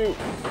do I shoot?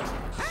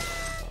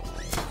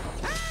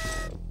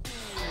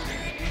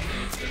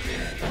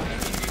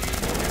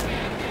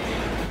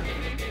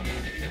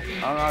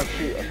 I don't know how to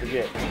shoot, I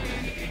forget.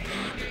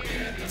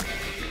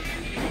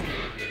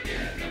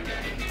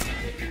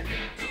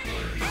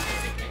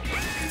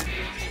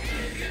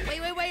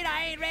 Wait,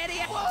 I ain't ready.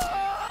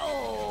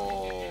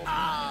 Whoa!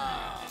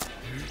 Ah.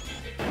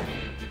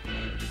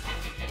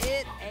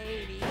 It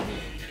ain't easy.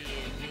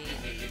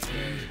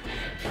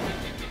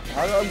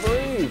 How do I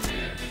breathe?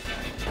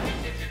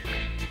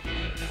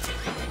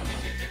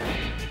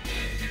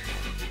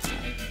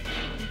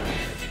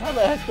 How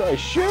the heck do I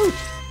shoot?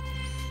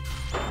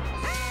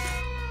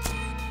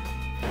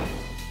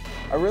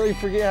 I really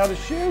forget how to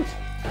shoot.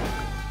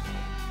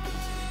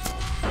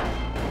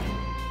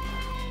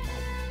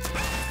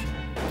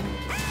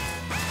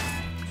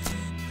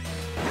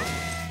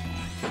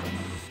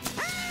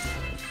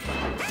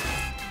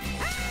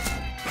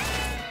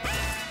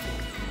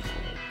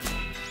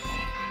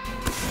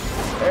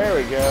 There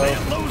we go.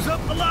 Sam blows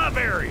up the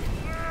library.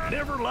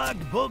 Never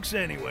liked books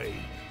anyway.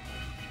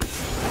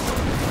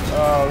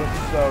 Oh, this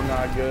is so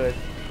not good.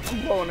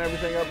 I'm blowing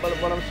everything up but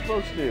what I'm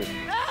supposed to.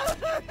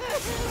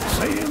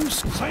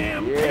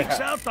 Sam takes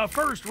out the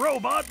first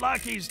robot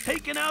like he's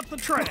taking out the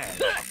trash.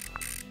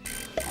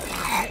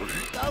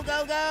 Go,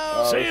 go, go!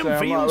 Oh, Sam I'm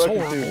feels not looking too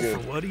horrible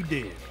good. for what he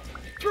did.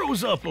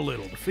 Throws up a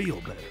little to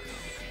feel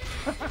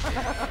better.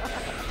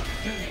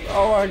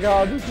 Oh my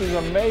god, this is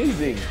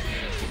amazing.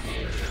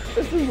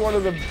 This is one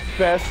of the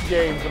best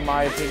games, in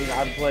my opinion,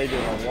 I've played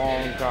in a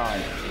long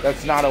time.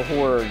 That's not a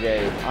horror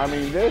game. I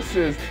mean, this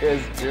is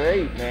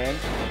great, man.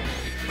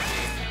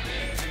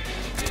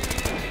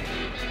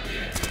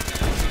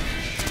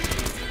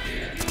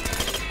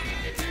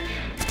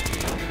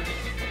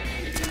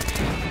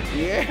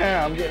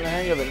 Yeah, I'm getting the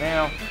hang of it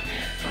now.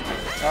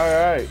 All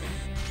right.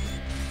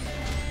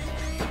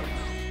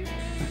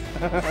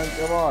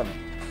 Come on.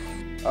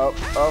 Oh,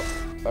 all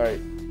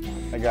right.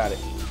 I got it.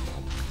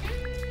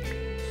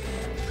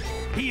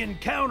 He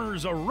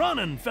encounters a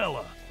running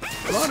fella.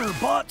 Runner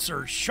bots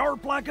are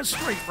sharp like a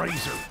straight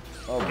razor.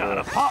 Oh,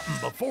 Gotta boy. pop them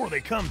before they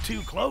come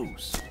too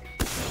close.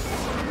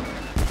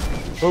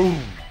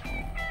 Boom.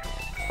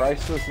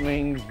 Priceless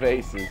means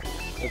vases.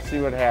 Let's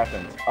see what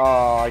happens.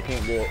 Oh, I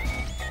can't do it.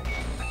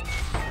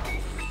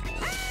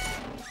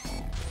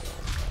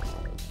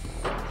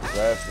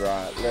 Left,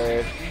 right,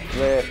 left,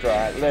 left,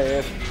 right,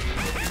 left.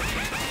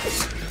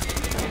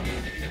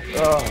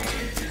 Oh.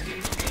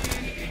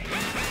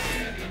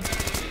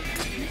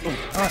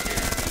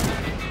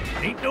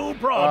 Ain't no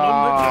problem,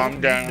 I'm but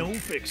don't down. need no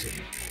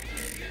fixing.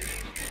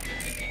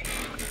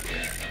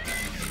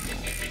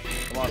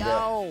 Come on, Dad.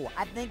 Yo,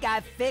 I think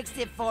I fixed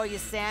it for you,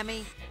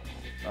 Sammy.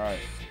 All right.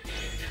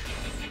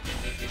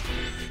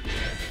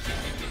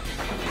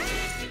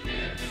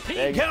 He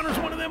Egg. encounters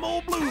one of them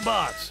old blue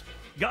bots.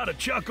 Gotta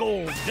chuck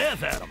old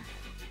death at him.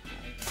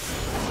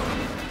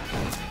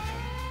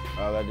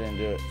 Oh, that didn't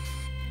do it.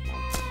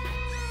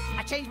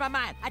 I changed my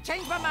mind.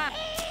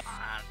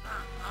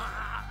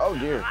 Oh,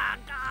 dear.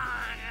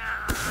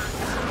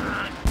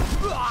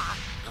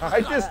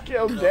 I just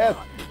killed Death.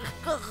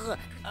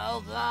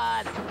 Oh,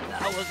 God.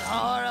 That was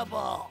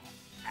horrible.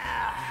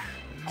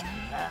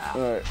 All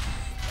right.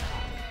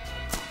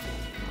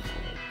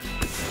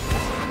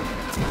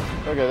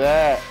 Look at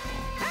that.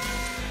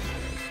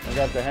 I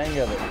got the hang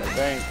of it, I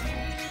think.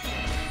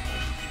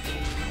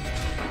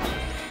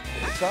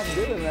 Stop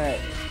doing that.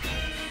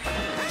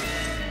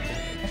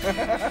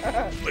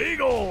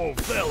 Big old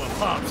fella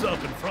pops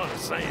up in front of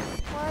Sam.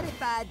 What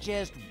if I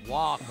just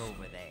walk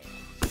over there?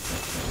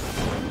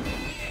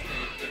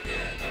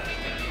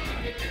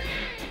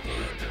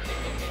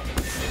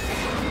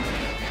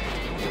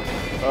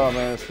 Oh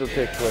man, it still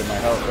takes away my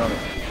health, don't it?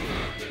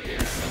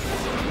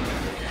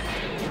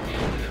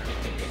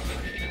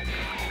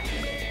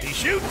 He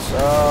shoots.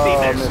 Oh, He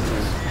misses.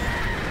 misses.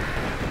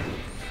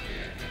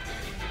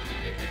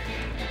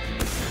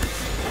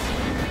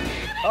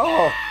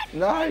 Oh,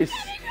 nice.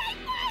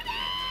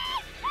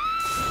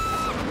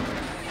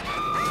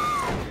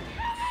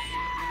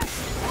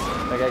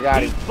 I think I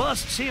got He him.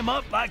 busts him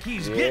up like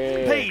he's Yeah.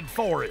 getting paid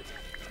for it.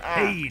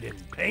 paid in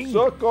pain.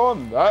 Suck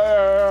on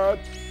that.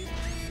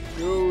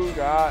 You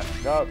got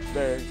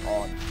nothing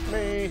on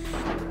me.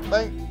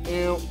 Thank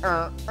you.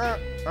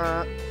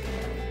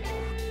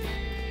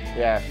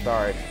 Yeah,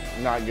 sorry.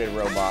 Not good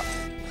robot.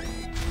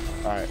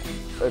 Alright,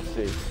 let's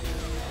see.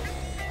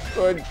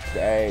 Good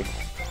day.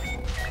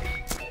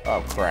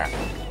 Oh, crap.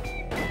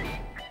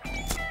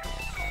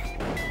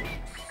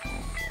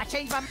 I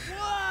changed my...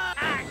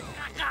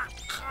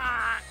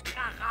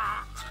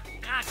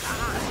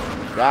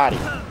 Got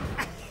him.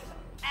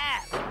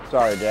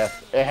 Sorry,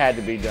 Death. It had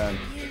to be done.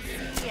 You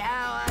see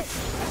how I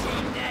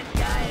beat that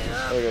guy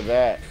up? Look at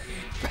that.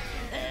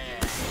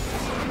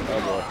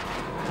 Oh, boy.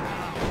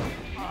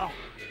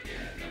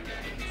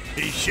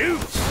 He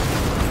shoots.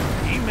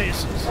 He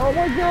misses. Oh,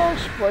 my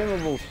gosh.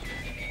 Flammables.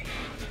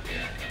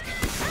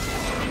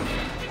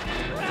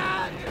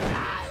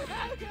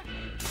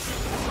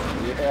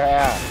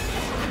 Yeah.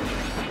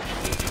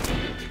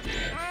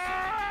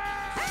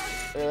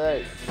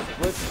 Hey,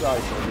 split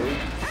cycle, dude.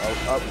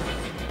 Oh, up.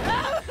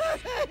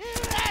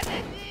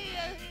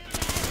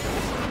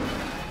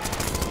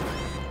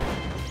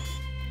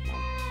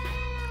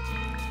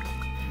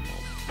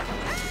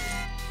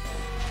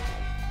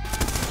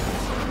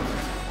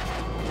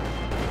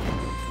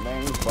 Man,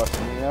 he's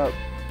busting me up.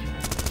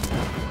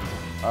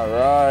 All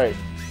right.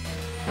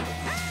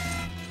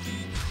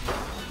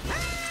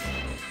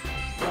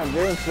 I'm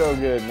doing so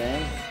good,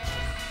 man.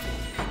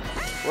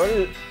 What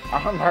is...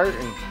 I'm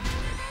hurting.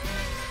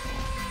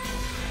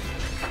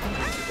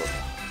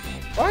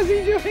 Why is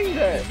he doing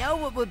that? You know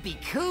what would be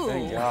cool?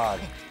 Thank God.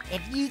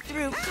 If you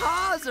threw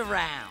cars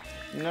around.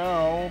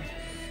 No.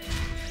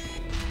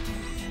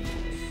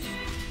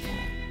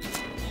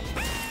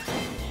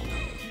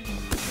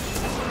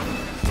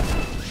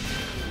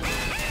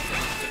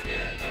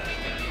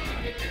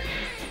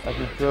 I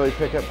can really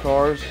pick up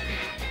cars.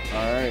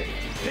 All right.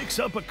 Picks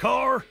up a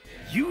car,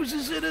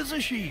 uses it as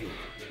a shield.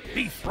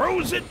 He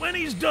throws it when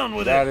he's done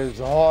with That it. is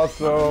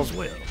awesome. As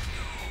well.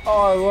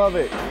 Oh, I love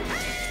it.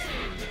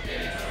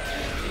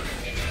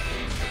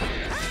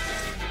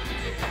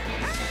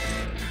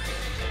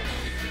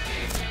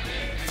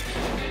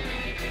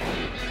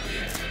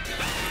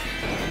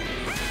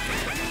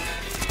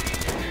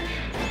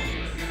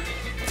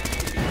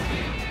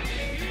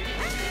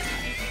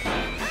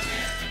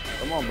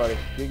 Come on, buddy.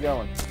 Keep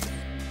going.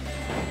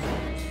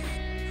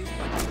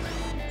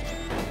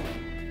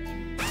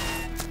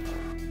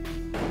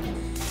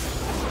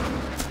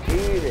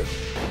 Eat it.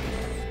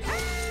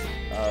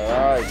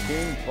 Alright,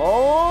 King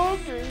Kong,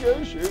 you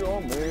got shit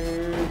on me.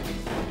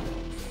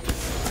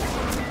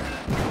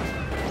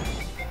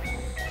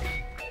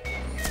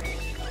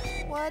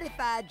 What if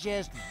I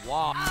just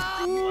walk?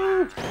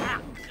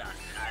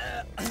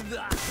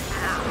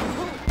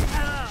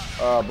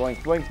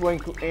 Blink, blink,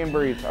 blink, and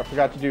breathe. I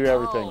forgot to do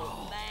everything.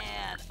 Oh,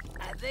 man.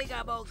 I think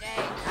I'm okay. I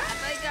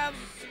think I'm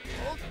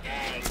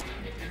okay.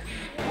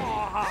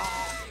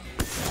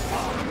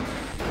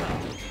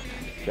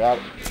 Got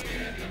it.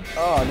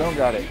 Oh, I don't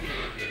got it.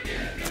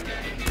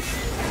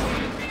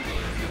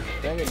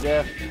 Dang it,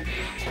 Jeff.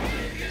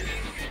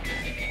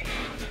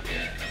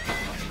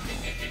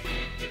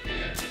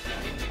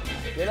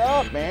 Get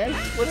up, man.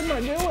 What am I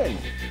doing? Wait.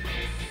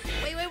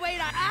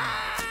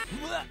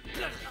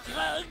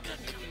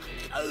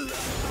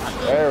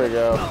 There we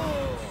go.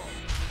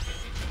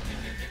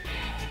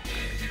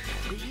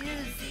 Do you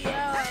see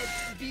how I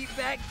beat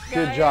that guy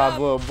Good job, up?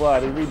 little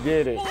buddy. We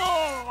did it.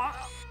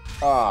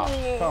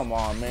 Oh, come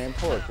on, man.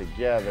 Pull it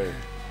together.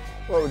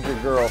 What would your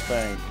girl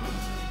think?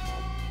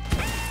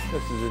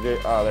 This is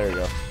ridiculous. Oh, there you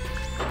go.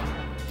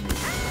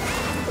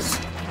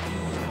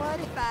 What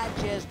if I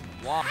just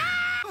walk?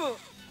 Oh,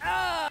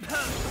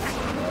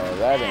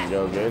 that didn't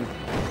go good.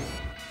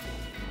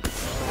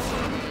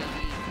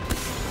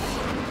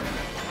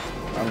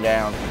 I'm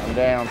down. I'm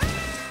down.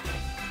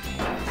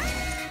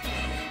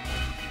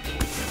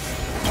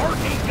 Art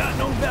ain't got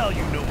no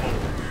value no more.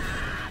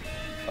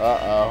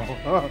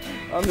 Uh-oh.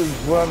 I'm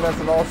just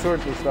messing all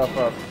sorts of stuff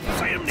up.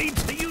 Sam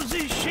needs to use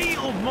his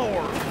shield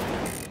more.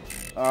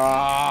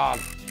 Ah.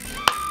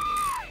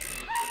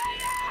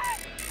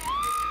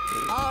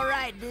 All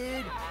right,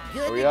 dude.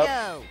 Good Hurry to up.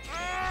 go.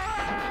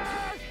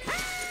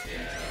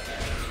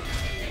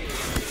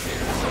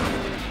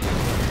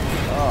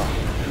 Oh,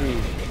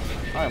 jeez.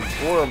 I'm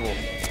horrible.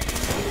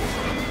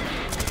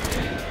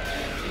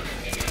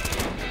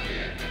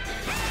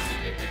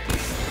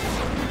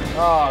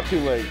 Oh, too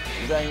late.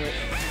 Dang it.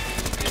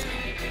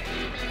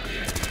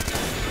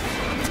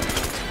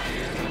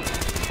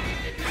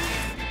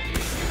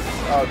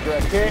 Oh,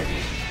 direct hit.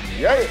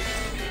 Yeah.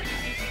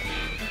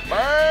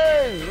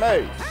 Burn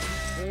me.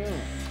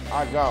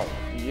 I go.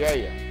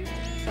 Yeah.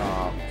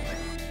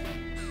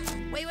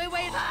 Wait.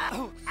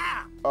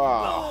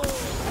 Oh.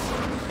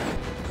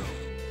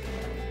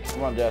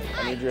 Come on, Jeff. I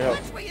need your help.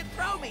 Watch where you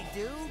throw me,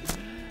 dude.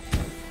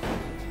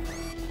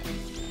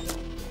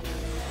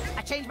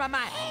 I changed my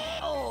mind.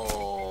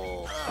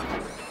 Oh.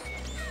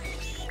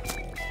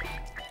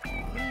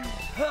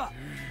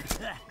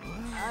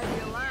 Are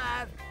you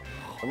alive?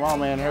 Come on,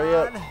 man. Hurry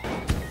up.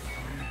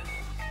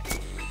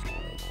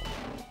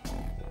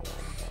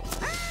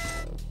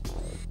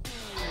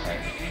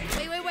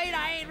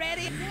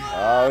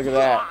 Oh, look at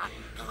that.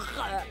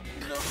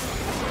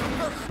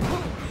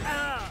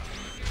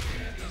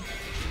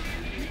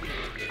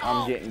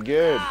 I'm getting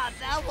good.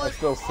 I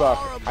still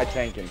suck. I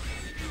tanking.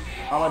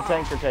 I'm a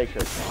tanker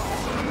taker.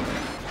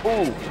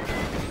 Ooh.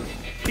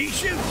 He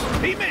shoots.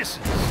 He misses.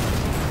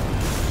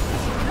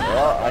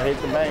 Well, I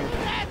hate the bank.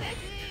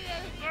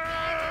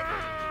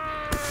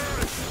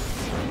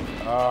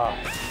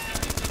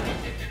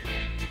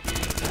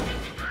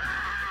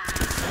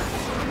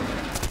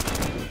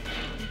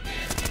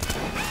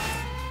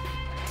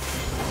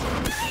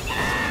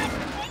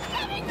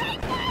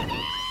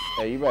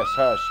 Hey, you best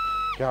hush.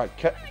 God,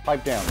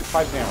 pipe down.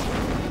 Pipe down.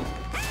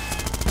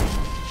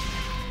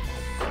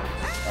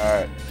 All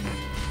right.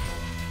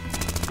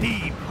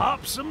 He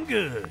pops him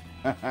good.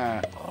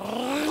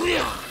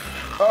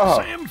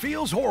 Oh. Sam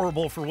feels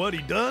horrible for what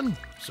he done,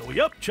 so he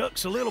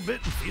upchucks a little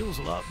bit and feels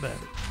a lot better.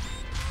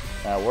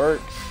 That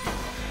works.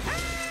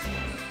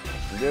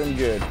 You're doing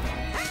good.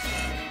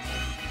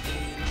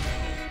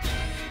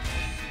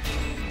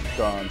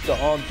 Dun,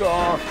 dun,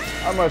 dun.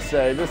 I must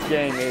say, this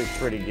game is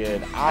pretty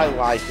good. I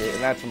like it,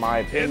 and that's my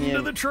opinion.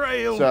 Into the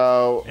trail.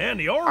 So, and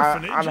the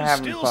orphanage I'm is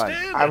having still fun.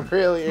 standing. I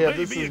really am.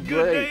 This Maybe is a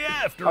good great. day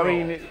after I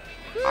mean,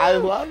 I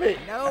love it.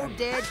 No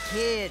dead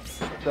kids.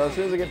 So as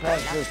soon as I get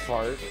past this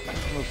part,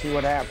 we'll see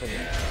what happens.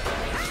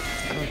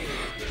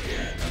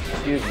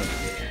 Excuse me.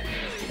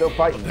 Still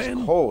fighting.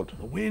 It's cold.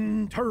 The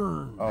wind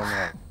turns. Oh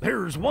no.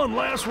 There's one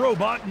last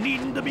robot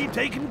needing to be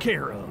taken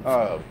care of.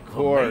 Of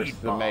course,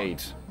 the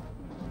maid.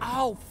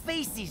 Oh,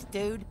 feces,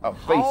 dude. Oh,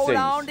 Hold feces.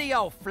 on to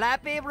your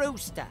flappy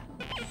rooster.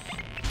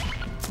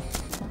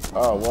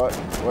 Oh, what?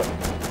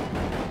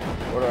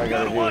 What do I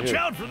gotta do watch here?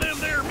 out for them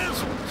there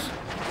missiles.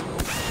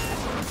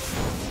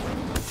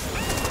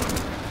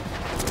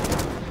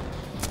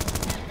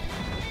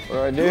 What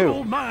do I Good do?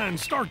 old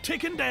mines start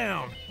ticking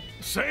down.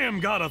 Sam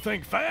gotta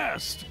think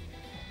fast.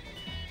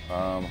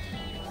 I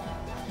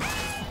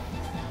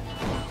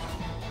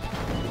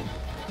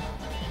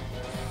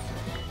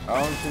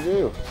don't know what to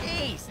do.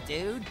 Jeez,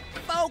 dude.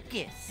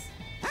 Focus.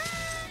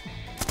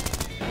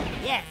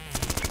 Yes.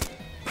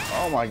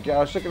 Oh my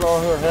gosh, look at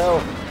all her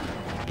health.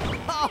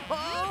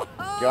 Oh,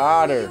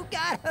 Got her. You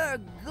got her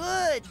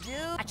good,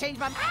 dude. I changed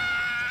my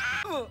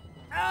mind.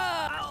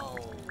 Oh.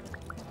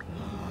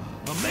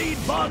 The maid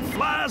bot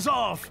flies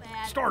off,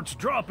 starts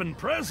dropping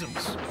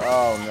presents.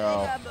 Oh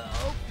no.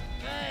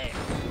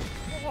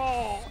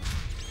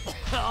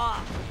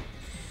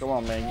 Come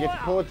on, man.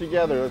 Pull it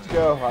together. Let's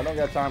go. I don't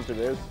got time for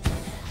this.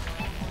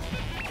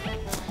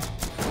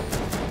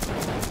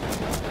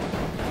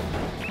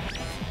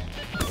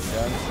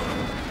 Done.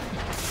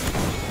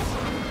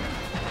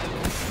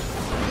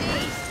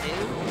 Jeez,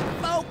 dude.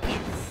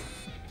 Focus.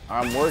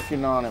 I'm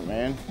working on it,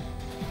 man.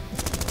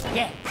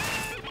 Yeah.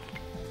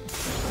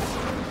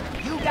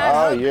 You got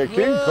Oh, her yeah, good,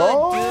 King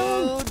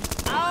Kong. dude.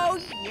 Oh,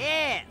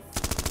 yes.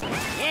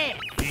 Yeah.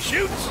 He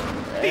shoots.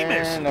 He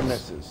misses. And a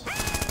misses.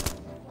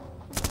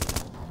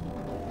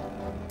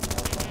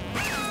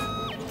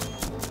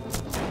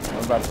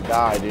 I'm about to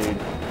die, dude.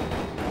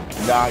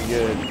 Not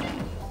good.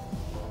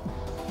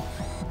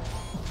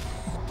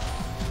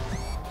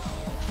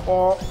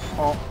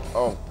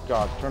 Oh,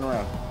 God, turn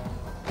around.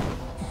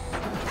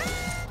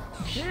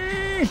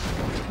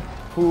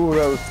 Ooh,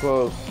 that was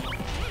close.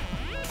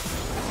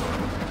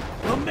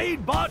 The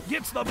maid bot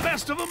gets the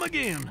best of him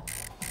again.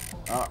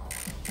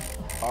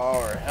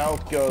 Oh, her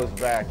health goes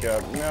back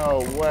up. No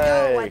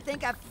way. No, I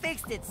think I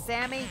fixed it,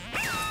 Sammy.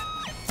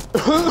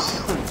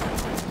 It's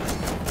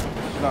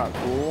not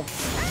cool.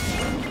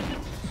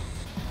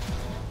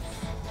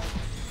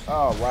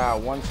 Oh, wow,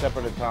 one step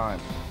at a time.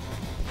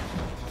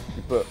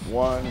 You put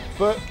one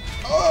foot,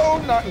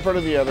 oh, not in front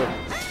of the other.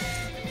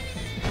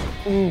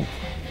 Ooh,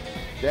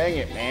 dang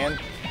it, man.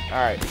 All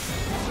right.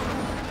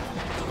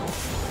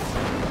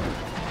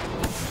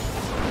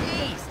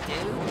 Jeez,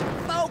 dude.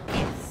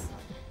 Focus.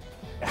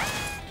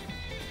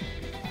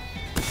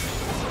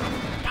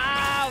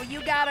 Oh,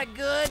 you got a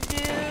good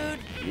dude.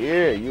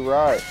 Yeah, you're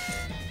right.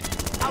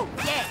 Oh,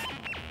 yeah.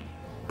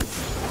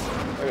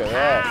 Look at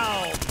that.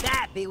 Oh,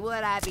 that be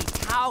what I be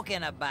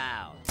talking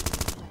about.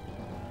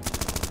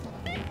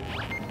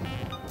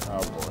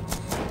 Oh, boy.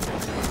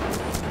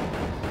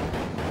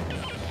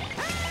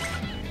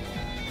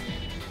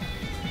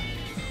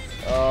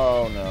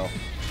 Oh, no.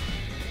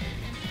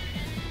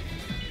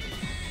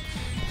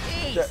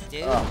 Jeez,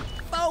 dude. Oh.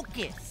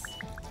 Focus.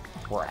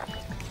 Crap.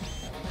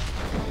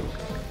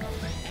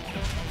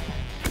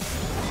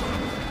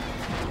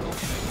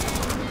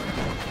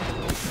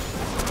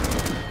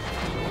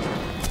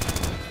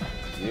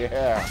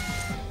 Yeah.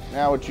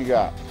 Now what you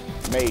got?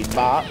 Maid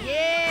bot.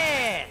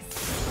 Yes.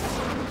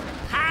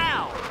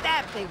 How?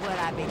 That be what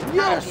I be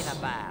Yes. talking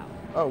about.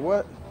 Oh,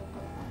 what?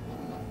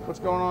 What's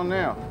going on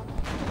now?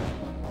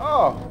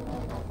 Oh.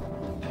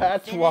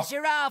 That's why.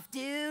 Finish her off,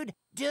 dude.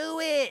 Do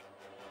it.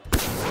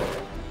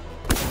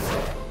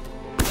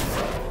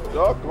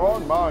 Stuck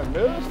on my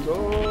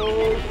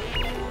missile.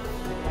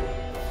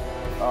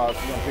 Oh,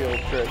 it's gonna be a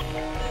little trick.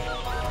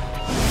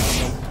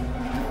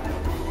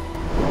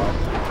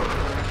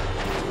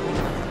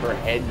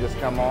 her head just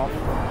come off.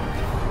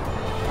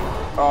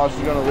 Oh,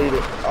 she's gonna lead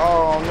it.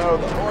 Oh no,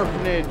 the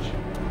orphanage.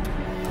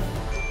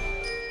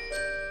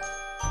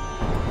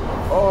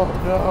 Oh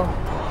no.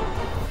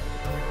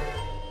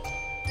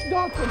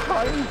 Not the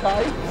tiny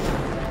tights.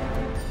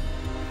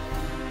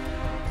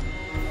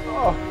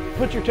 Oh,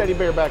 put your teddy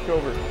bear back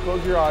over.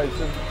 Close your eyes.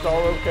 It's all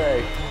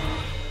okay.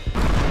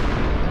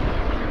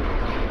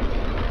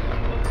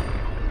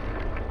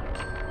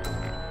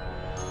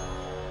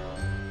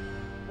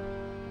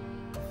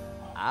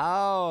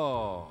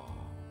 Oh.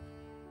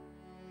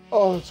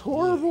 Oh, it's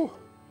horrible.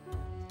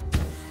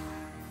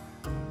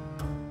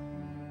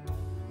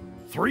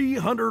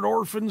 300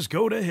 orphans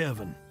go to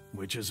heaven,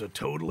 which is a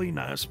totally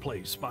nice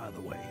place, by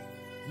the way.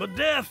 But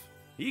Death,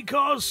 he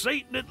caused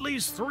Satan at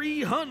least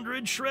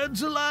 300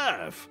 shreds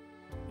alive.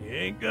 He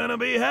ain't gonna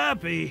be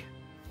happy.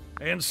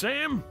 And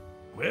Sam,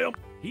 well,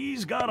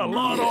 he's got a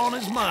lot on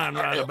his mind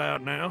right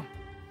about now.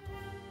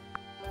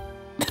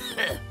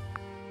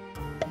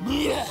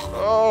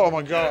 Oh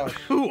my gosh.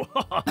 Ooh,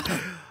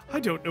 I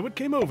don't know what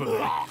came over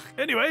me.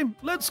 Anyway,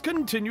 let's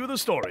continue the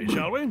story,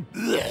 shall we?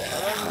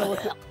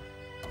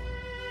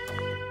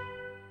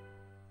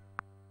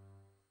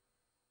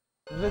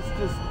 This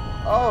just,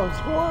 oh, it's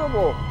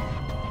horrible.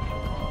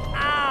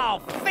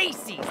 Oh,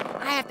 feces!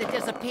 I have to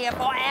disappear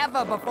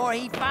forever before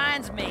he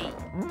finds me.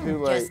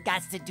 Too late. Just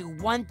got to do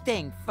one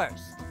thing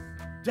first.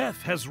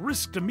 Death has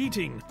risked a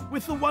meeting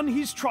with the one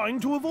he's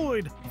trying to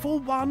avoid for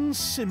one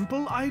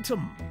simple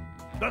item.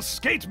 The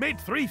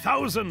SkateMate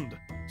 3000.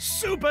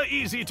 Super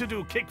easy to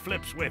do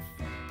kickflips with.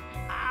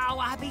 Oh,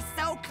 I'll be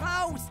so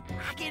close.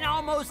 I can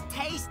almost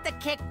taste the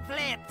kick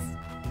flips.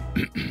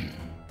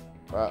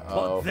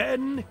 But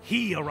then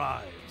he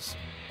arrives.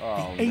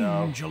 Oh, The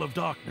no. Angel of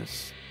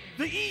Darkness.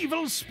 The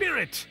evil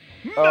spirit.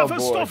 Oh, boy.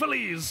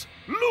 Mephistopheles.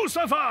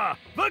 Lucifer.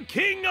 The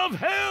King of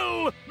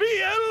Hell.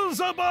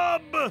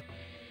 Beelzebub.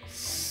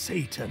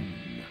 Satan.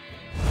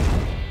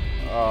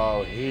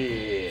 Oh, he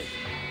is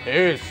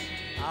pissed.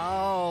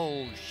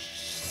 Oh,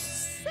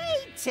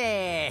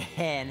 Satan!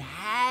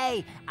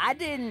 Hey,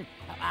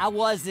 I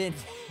wasn't.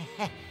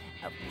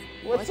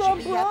 What's what up,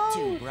 you be up bro?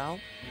 to, bro?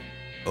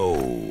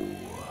 Oh,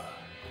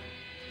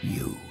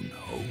 you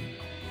know,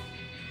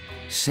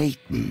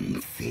 Satan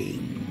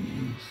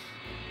things.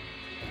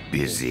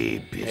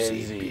 Busy.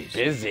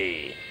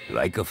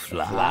 Like a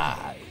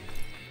fly.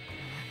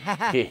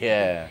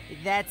 Yeah.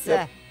 That's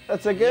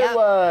That's a good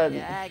one.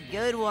 Yeah,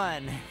 good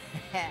one.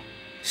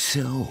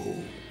 So,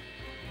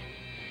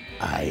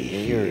 I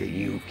hear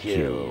you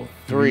kill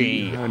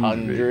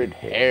 300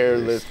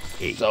 hairless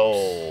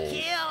souls.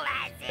 Kill,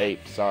 I said. Hey,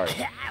 sorry.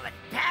 I was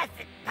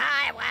passing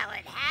by while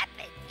it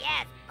happened,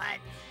 yes, but...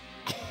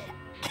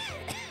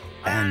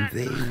 And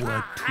they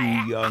were too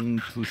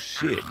young to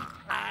sin.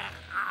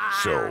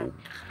 So,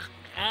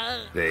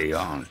 they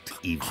aren't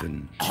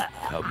even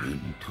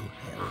coming to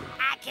hell.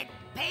 I can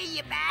pay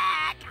you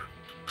back.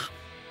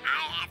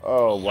 I have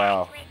Oh,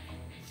 wow.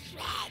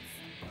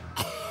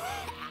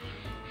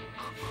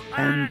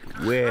 And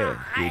where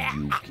did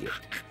you get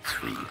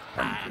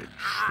 300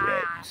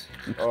 shreds?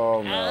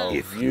 Oh no.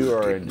 If You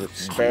are didn't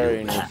just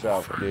burying steal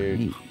yourself, from dude.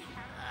 me.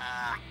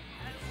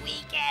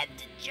 weekend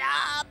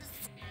jobs.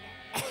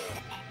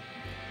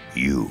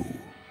 You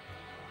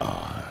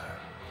are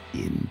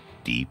in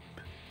deep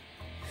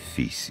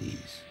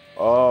feces.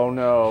 Oh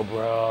no,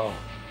 bro.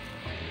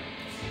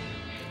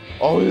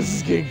 Oh, this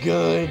is getting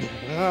good.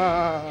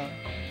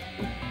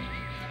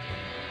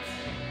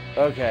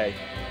 Okay.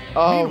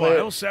 Oh,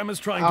 Meanwhile, man. Sam is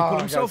trying to Oh, I pull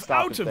gotta himself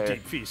stop out it of there.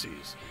 deep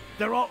feces.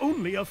 There are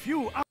only a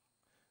few.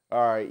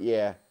 All right,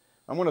 yeah.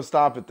 I'm going to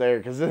stop it there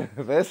because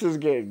this is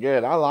getting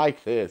good. I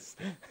like this.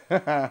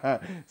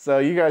 So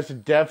you guys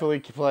should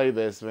definitely play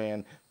this,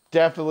 man.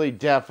 Definitely.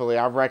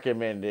 I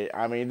recommend it.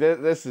 I mean,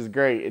 this is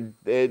great.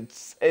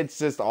 It's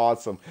just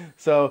awesome.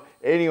 So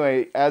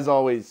anyway, as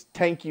always,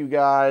 thank you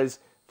guys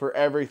for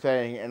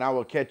everything, and I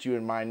will catch you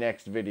in my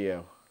next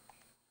video.